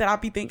this stuff that I'll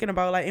be thinking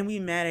about, like, and we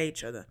mad at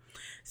each other.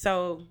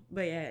 So,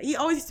 but yeah, he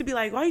always used to be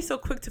like, why are you so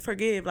quick to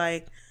forgive?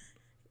 Like,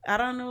 I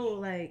don't know,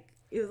 like,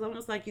 it was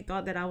almost like you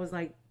thought that I was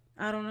like,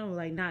 I don't know,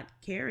 like, not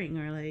caring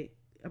or like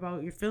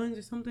about your feelings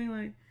or something,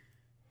 like,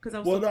 because I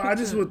was. Well, so no, I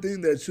just would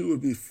think that you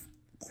would be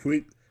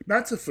quick,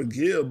 not to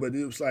forgive, but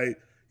it was like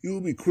you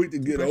would be quick to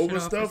get over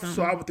stuff.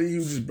 So I would think you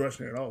was just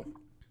brushing it off.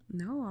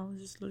 No, I was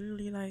just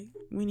literally like,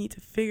 we need to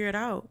figure it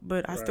out.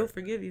 But I still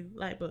forgive you.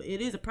 Like, but it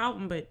is a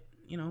problem, but,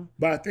 you know.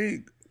 But I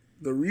think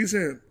the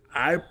reason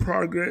I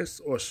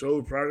progressed or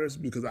showed progress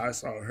because I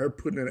saw her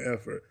putting in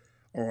effort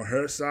on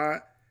her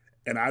side.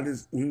 And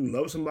when you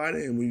love somebody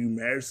and when you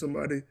marry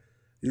somebody,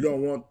 you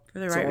don't want... For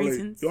the right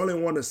reasons. You only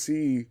want to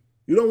see...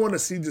 You don't want to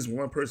see just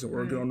one person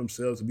working on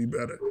themselves to be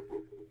better.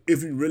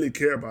 If you really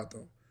care about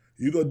them.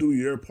 You go do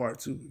your part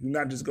too. You're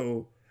not just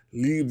go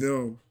leave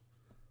them...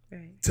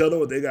 Right. Tell them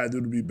what they got to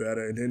do to be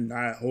better and then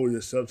not hold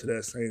yourself to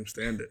that same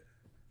standard.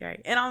 Right.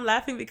 And I'm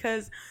laughing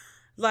because,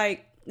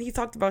 like, he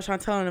talked about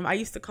Chantel and him. I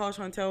used to call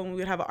Chantel when we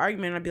would have an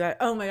argument and I'd be like,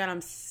 oh, my God,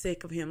 I'm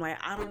sick of him. Like,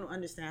 I don't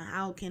understand.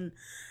 How can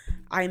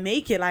I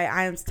make it? Like,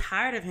 I am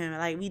tired of him.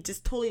 Like, we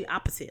just totally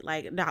opposite.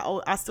 Like,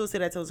 I still say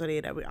that to today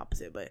that we're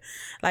opposite. But,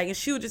 like, and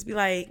she would just be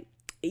like,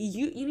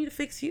 you need to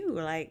fix you.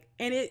 Like,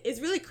 and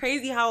it's really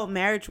crazy how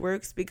marriage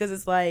works because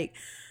it's like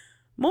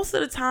most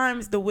of the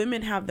times the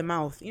women have the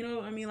mouth. You know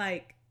what I mean?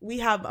 Like, we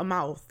have a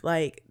mouth,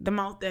 like the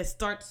mouth that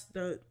starts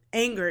the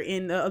anger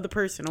in the other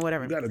person or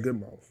whatever. You got a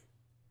good mouth.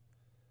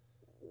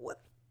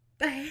 What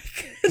the heck?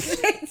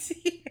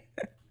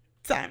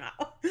 Time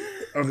out.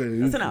 Okay.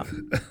 That's enough.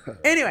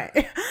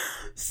 Anyway,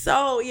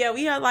 so yeah,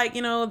 we had like,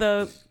 you know,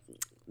 the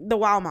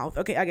wild mouth.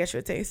 Okay, I guess you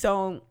would say.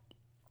 So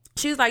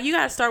she's like, you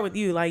got to start with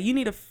you. Like, you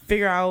need to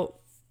figure out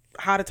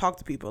how to talk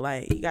to people.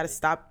 Like, you got to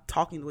stop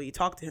talking the way you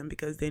talk to him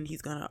because then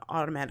he's going to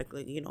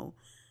automatically, you know,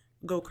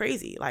 go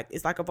crazy. Like,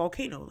 it's like a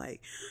volcano.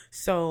 Like,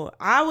 so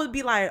I would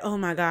be like, oh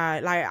my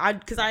God,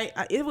 like because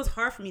it was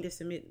hard for me to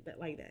submit that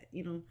like that,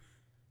 you know,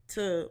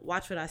 to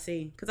watch what I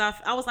say, because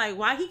I was like,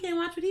 why he can't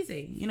watch what he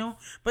say, you know.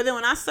 But then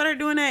when I started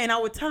doing that and I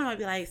would tell him, I'd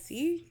be like,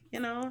 see, you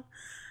know,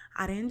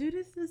 I didn't do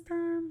this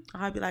time.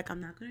 I'd be like,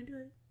 I'm not gonna do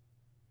it.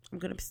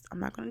 I'm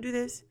not gonna do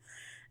this.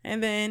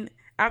 And then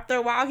after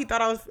a while, he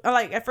thought I was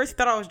like, at first he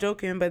thought I was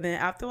joking, but then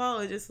after a while,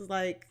 it just was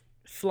like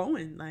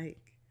flowing. Like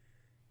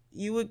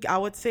I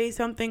would say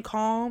something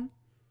calm,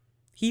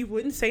 he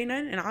wouldn't say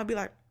nothing, and I'd be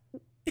like,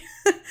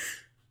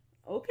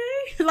 okay,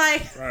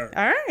 like,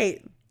 all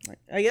right,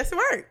 I guess it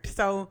worked.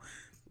 So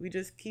we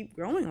just keep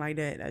growing like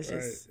that. That's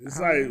just it's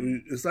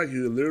like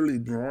you're literally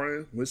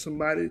growing with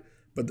somebody,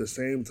 but at the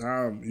same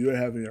time you're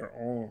having your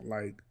own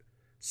like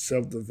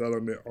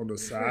self-development on the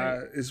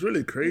side. It's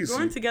really crazy. You're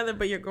growing together,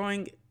 but you're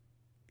growing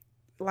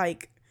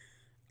like,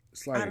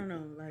 it's like, I don't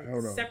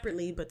know,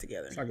 separately but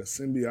together. It's like a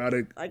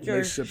symbiotic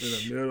relationship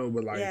in the middle,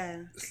 but like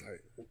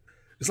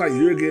it's like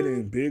you're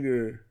getting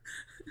bigger.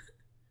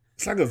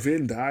 It's like a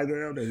Venn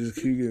diagram that just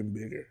keeps getting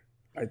bigger.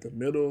 Like the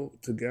middle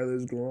together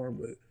is growing,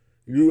 but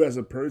you as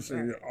a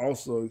person, you're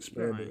also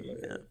expanding,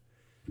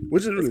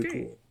 which is really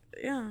cool.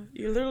 Yeah,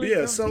 you're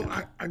literally. So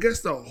I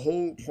guess the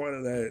whole point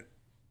of that,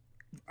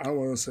 I don't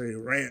want to say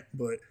rant,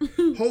 but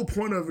whole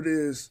point of it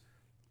is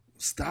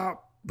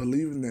stop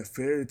believing that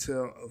fairy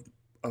tale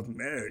of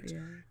marriage. Yeah.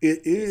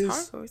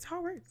 It's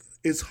hard work.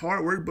 It's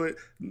hard work, but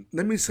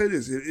let me say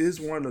this: it is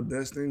one of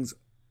the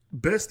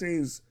best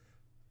things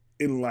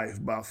in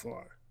life by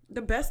far.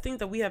 The best things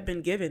that we have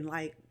been given,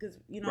 like, because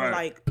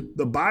like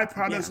the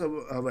byproducts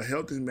of a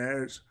healthy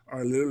marriage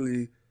are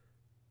literally,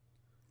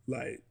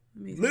 like,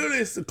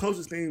 it's the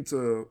closest thing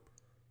to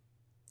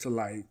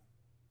like,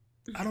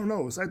 I don't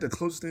know. It's like the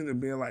closest thing to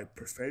being like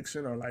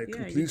perfection or like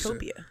completion.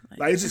 Utopia.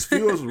 Like it just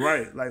feels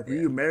right. Like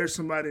when you marry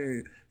somebody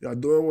and y'all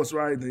doing what's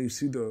right, then you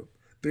see the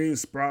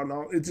things sprouting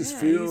out. It just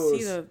feels. You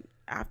see the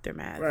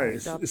aftermath, right?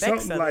 It's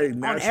something like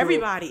natural, on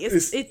everybody.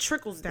 It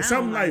trickles down. It's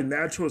something like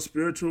natural,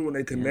 spiritual when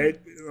they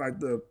connect. Like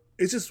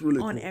it's just really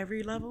on cool.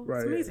 every level. Right.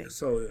 It's amazing.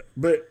 So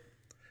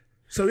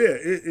it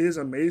is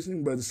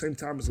amazing, but at the same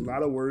time, it's a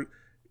lot of work.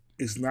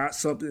 It's not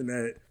something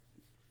that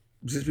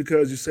just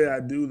because you say I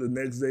do, the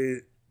next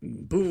day,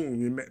 boom,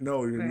 you're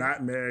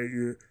not married.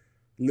 You're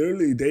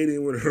literally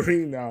dating with a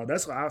ring now.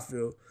 That's how I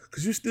feel.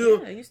 Because you're still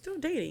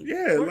dating.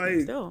 Yeah,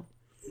 like still.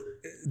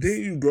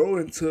 Then you grow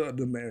into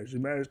the marriage. The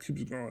marriage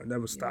keeps growing,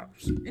 never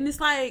stops. And it's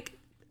like,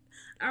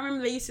 I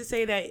remember they used to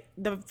say that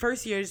the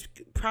first year is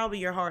probably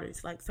your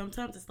hardest. Like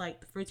sometimes it's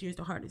like the first year is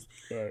the hardest.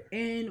 Right.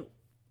 And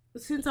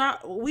since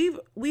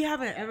we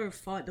haven't ever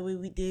fought the way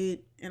we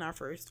did in our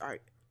first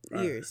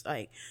years.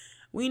 Like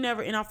we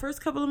never in our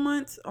first couple of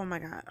months. Oh my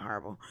God,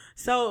 horrible.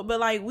 So, but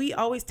like we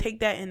always take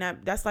that and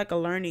that's like a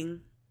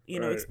learning,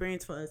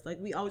 experience for us. Like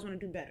we always want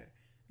to do better.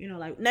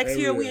 Like next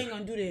year we ain't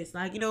gonna do this.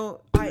 Like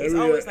it's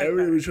always like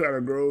every year we try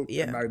to grow.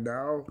 Yeah. Like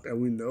now that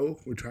we know,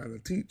 we're trying to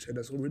teach, and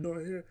that's what we're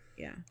doing here.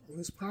 Yeah. On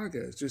this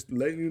podcast, just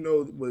letting you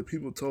know what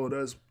people told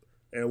us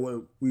and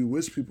what we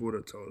wish people would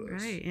have told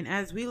us. Right, and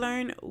as we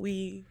learn,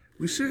 we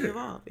should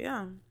evolve.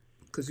 Yeah.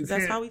 Because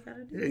that's how we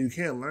gotta do. Yeah, you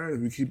can't learn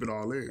if you keep it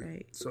all in.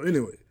 Right. So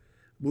anyway,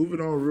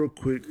 moving on real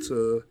quick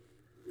to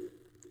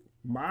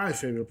my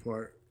favorite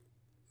part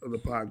of the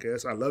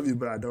podcast. I love you,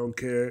 but I don't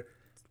care.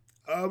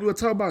 We're going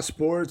to talk about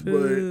sports,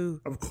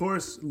 but of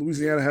course,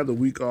 Louisiana had the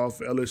week off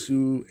for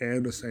LSU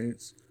and the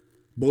Saints.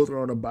 Both are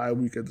on a bye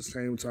week at the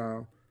same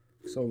time,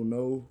 so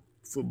no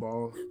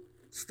football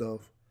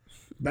stuff.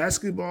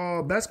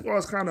 Basketball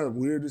is kind of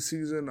weird this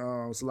season.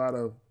 It's a lot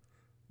of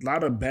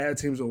bad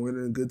teams are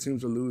winning, good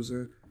teams are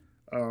losing.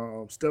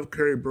 Steph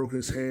Curry broke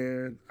his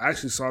hand. I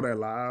actually saw that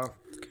live.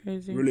 It's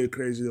crazy. Really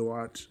crazy to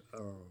watch.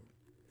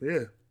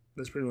 Yeah,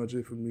 that's pretty much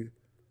it for me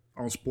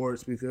on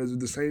sports because if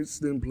the Saints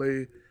didn't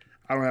play,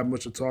 I don't have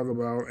much to talk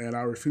about, and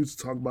I refuse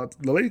to talk about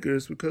the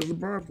Lakers because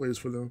LeBron plays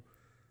for them.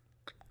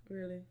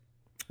 Really?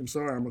 I'm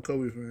sorry, I'm a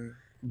Kobe fan.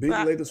 Big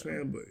Lakers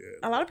fan, but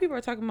yeah. A lot of people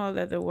are talking about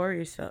that the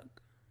Warriors suck.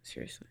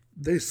 Seriously.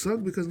 They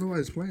suck because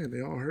nobody's playing.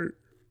 They all hurt.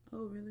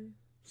 Oh, really?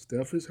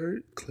 Steph is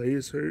hurt, Clay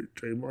is hurt,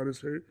 Draymond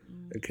is hurt,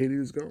 and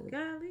KD is gone.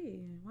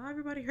 Golly, why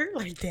everybody hurt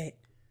like that?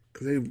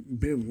 Because they've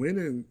been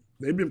winning.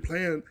 They've been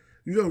playing.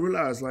 You gotta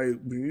realize, like,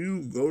 when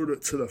you go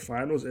to the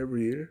finals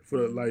every year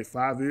for like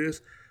 5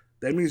 years,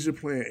 that means you're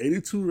playing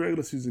 82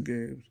 regular season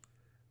games,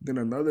 then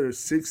another at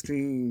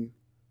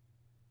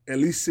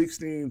least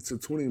 16 to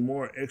 20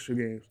 more extra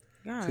games.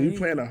 God, so you're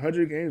playing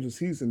 100 games a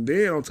season.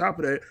 Then on top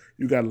of that,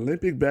 you got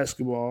Olympic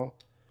basketball.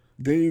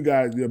 Then you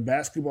got your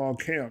basketball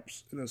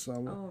camps in the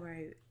summer. Oh,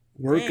 right.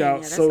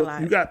 Workouts. So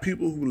you got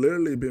people who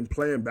literally been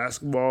playing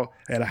basketball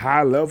at a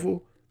high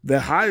level,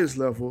 the highest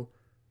level,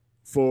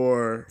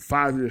 for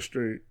 5 years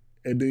straight.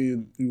 And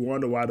then you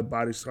wonder why the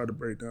body started to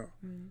break down.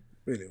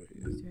 Anyway.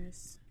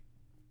 Yes.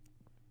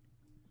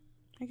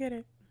 I get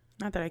it.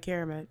 Not that I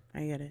care, but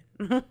I get it.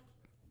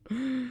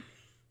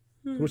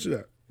 What you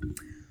got?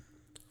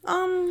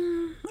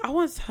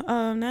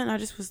 I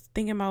just was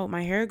thinking about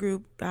my hair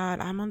group.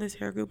 God, I'm on this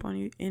hair group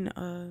on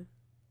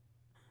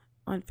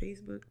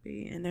Facebook,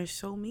 and they're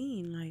so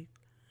mean. Like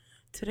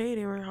today,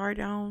 they were hard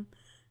down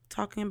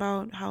talking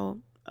about how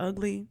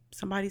ugly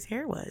somebody's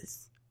hair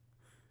was.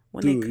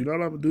 Dude, you know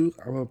what I'm gonna do?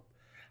 I'm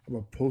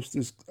gonna post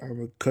this. I'm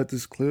gonna cut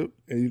this clip,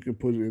 and you can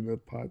put it in the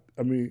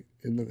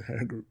in the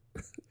hair group.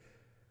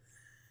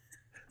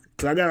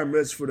 So I got a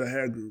message for the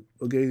hair group.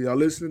 Okay, y'all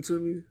listening to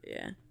me?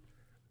 Yeah.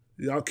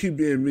 Y'all keep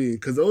being mean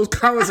because those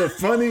comments are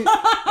funny.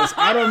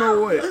 I don't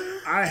know what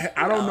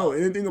I don't know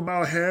anything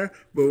about hair,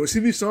 but when she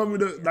be showing me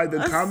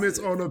the comments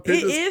on the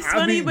pictures,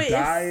 I be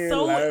dying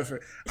laughing.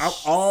 I'm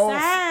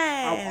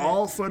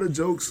all for the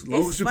jokes. As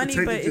long as you can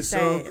take it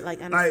yourself. Like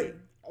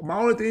my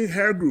only thing,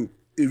 hair group.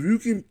 If you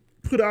can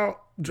put out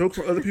jokes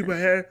on other people's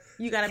hair,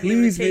 you gotta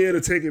please be able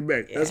to take it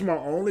back. Yeah. That's my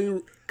only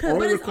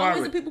requirement. It's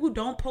always the people who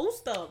don't post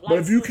stuff. But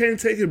if you can't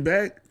take it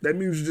back, that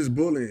means you're just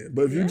bullying.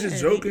 But if you're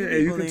just joking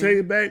and you can take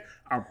it back,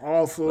 I'm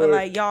all for it. But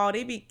like y'all,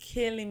 they be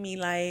killing me.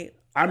 Like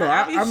I know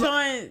I be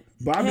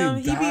showing him,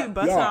 he be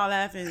busting out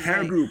laughing.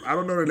 Hair group, I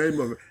don't know the name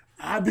of it.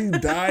 I be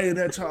dying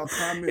at y'all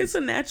comments. It's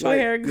a natural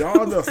hair group.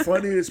 Y'all the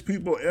funniest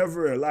people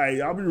ever. Like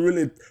y'all be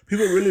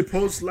people really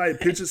post like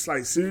pictures,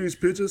 like serious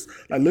pictures.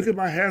 Like look at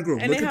my hair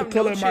group. Look at the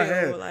color of my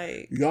hair.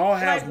 Like, y'all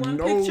have one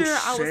no picture, shame.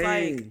 I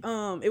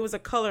was like, it was a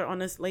color on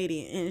this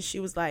lady, and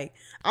she was like,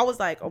 I was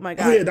like, oh my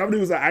god. Oh yeah,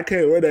 Dominique was like, I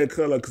can't wear that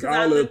color because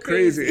I look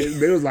crazy.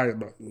 And they was like,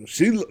 no,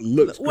 she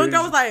looks crazy. One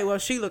girl was like, well,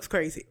 she looks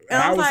crazy,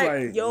 and I was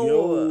like,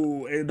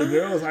 yo, and the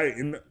girl was like,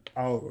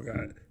 oh my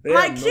god.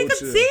 Like she could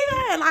see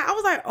that. Like I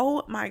was like,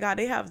 oh my god,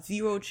 they have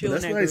zero chill.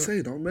 That's what I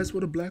say. Don't mess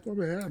with a black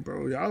woman hair,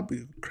 bro. Y'all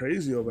be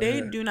crazy over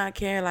there. They do not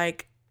care.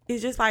 Like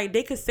it's just like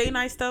they could say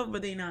nice stuff,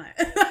 but they not.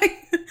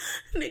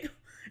 Like,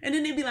 and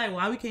then they be like,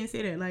 why we can't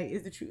say that? Like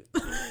it's the truth.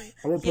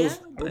 I'm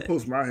gonna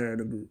post my hair in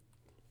the group.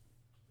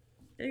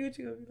 Hey, what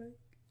you gonna be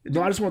like?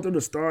 No, I just want them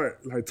to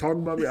start like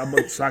talking about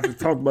me. So I can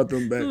talk about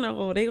them back.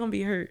 No, they gonna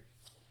be hurt.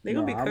 They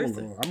gonna be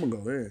cursing. I'm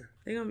gonna go in.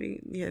 They gonna be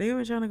they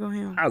were trying to go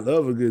ham. I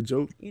love a good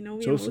joke. You know,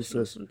 we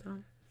emotional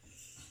sometimes.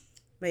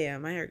 But yeah,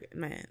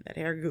 that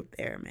hair group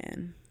there,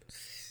 man.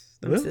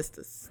 Them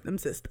sisters.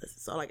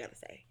 That's all I gotta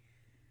say.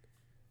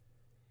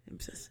 Them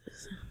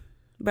sisters.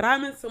 But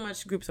I'm in so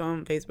much groups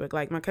on Facebook.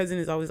 Like my cousin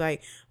is always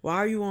like, "Why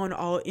are you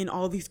in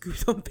all these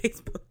groups on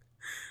Facebook?"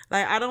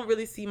 Like I don't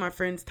really see my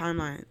friends'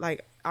 timeline.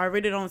 Like I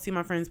really don't see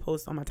my friends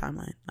post on my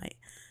timeline. Like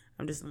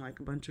I'm just in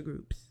like a bunch of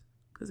groups.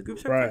 Because the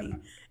groups are funny.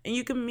 And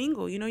you can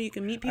mingle. You know, you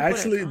can meet people.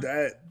 Actually,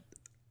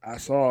 I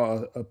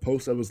saw a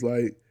post that was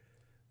like,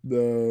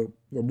 the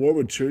more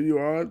mature you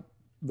are,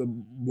 the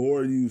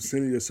more you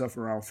center yourself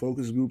around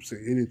focus groups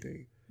and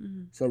anything.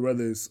 Mm-hmm. So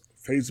whether it's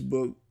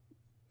Facebook,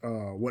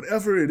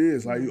 whatever it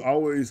is, like you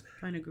always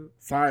find a group.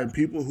 Find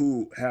people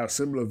who have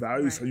similar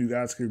values so you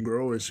guys can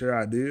grow and share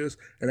ideas.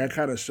 And that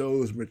kind of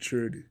shows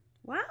maturity.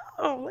 Wow,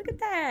 look at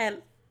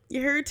that.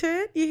 You heard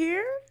it? You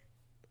hear?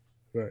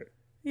 Right.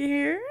 You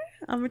hear?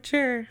 I'm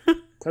mature.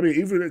 I mean,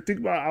 even think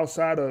about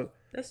outside of.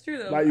 That's true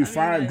though. Like you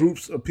find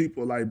groups of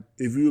people. Like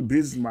if you're a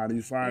business minded,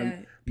 you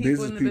find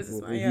business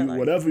people.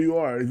 Whatever you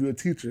are, if you're a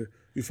teacher,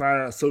 you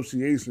find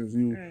associations.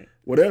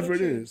 Whatever it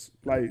is.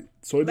 Like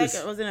so, it like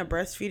I was in a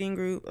breastfeeding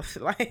group.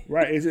 Like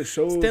right, it just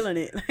shows. Still in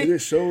it. It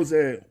just shows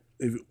that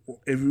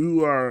if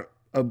you are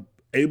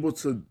able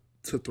to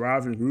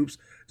thrive in groups,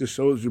 it just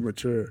shows you're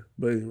mature.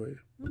 But anyway.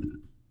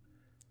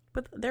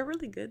 But they're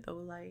really good though.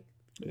 Like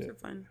they're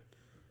fun.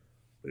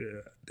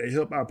 Yeah, they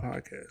help our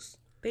podcast.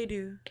 They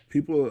do.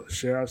 People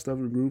share our stuff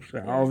in groups.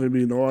 I don't even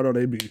be knowing, or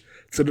they be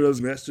sending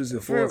us messages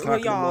at 4 o'clock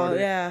in the morning.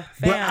 Yeah,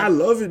 but I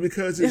love it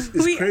because it's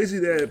crazy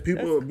that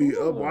people be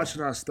up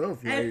watching our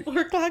stuff. Like, at 4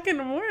 o'clock in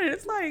the morning,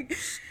 it's like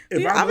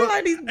if I'm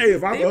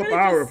up,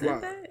 I'll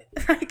reply.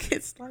 Like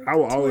it's like I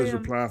will always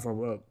reply if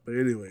I'm up. But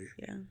anyway,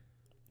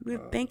 yeah.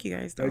 Thank you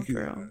guys. Thank you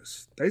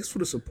guys. Thanks for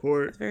the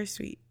support. It's very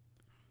sweet.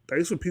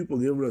 Thanks for people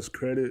giving us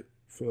credit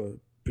for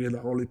being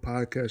the only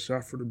podcast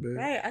shot for the bed.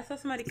 Right. I saw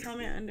somebody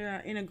comment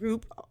in a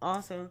group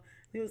also.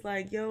 It was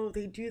like, yo,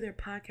 they do their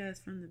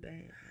podcast from the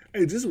bed.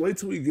 Hey, just wait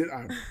till we get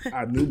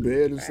our new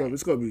bed and stuff.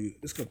 It's gonna be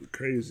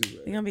crazy,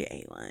 man. It's gonna be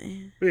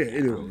A1. Yeah,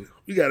 anyway.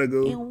 We gotta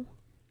go.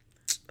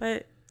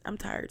 But I'm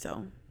tired,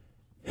 so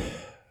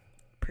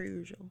per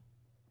usual.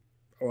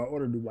 Oh, I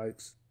ordered new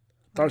mics.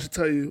 Thought I should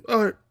tell you.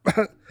 All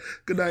right.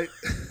 Good night.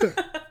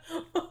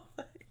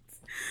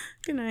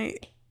 Good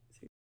night.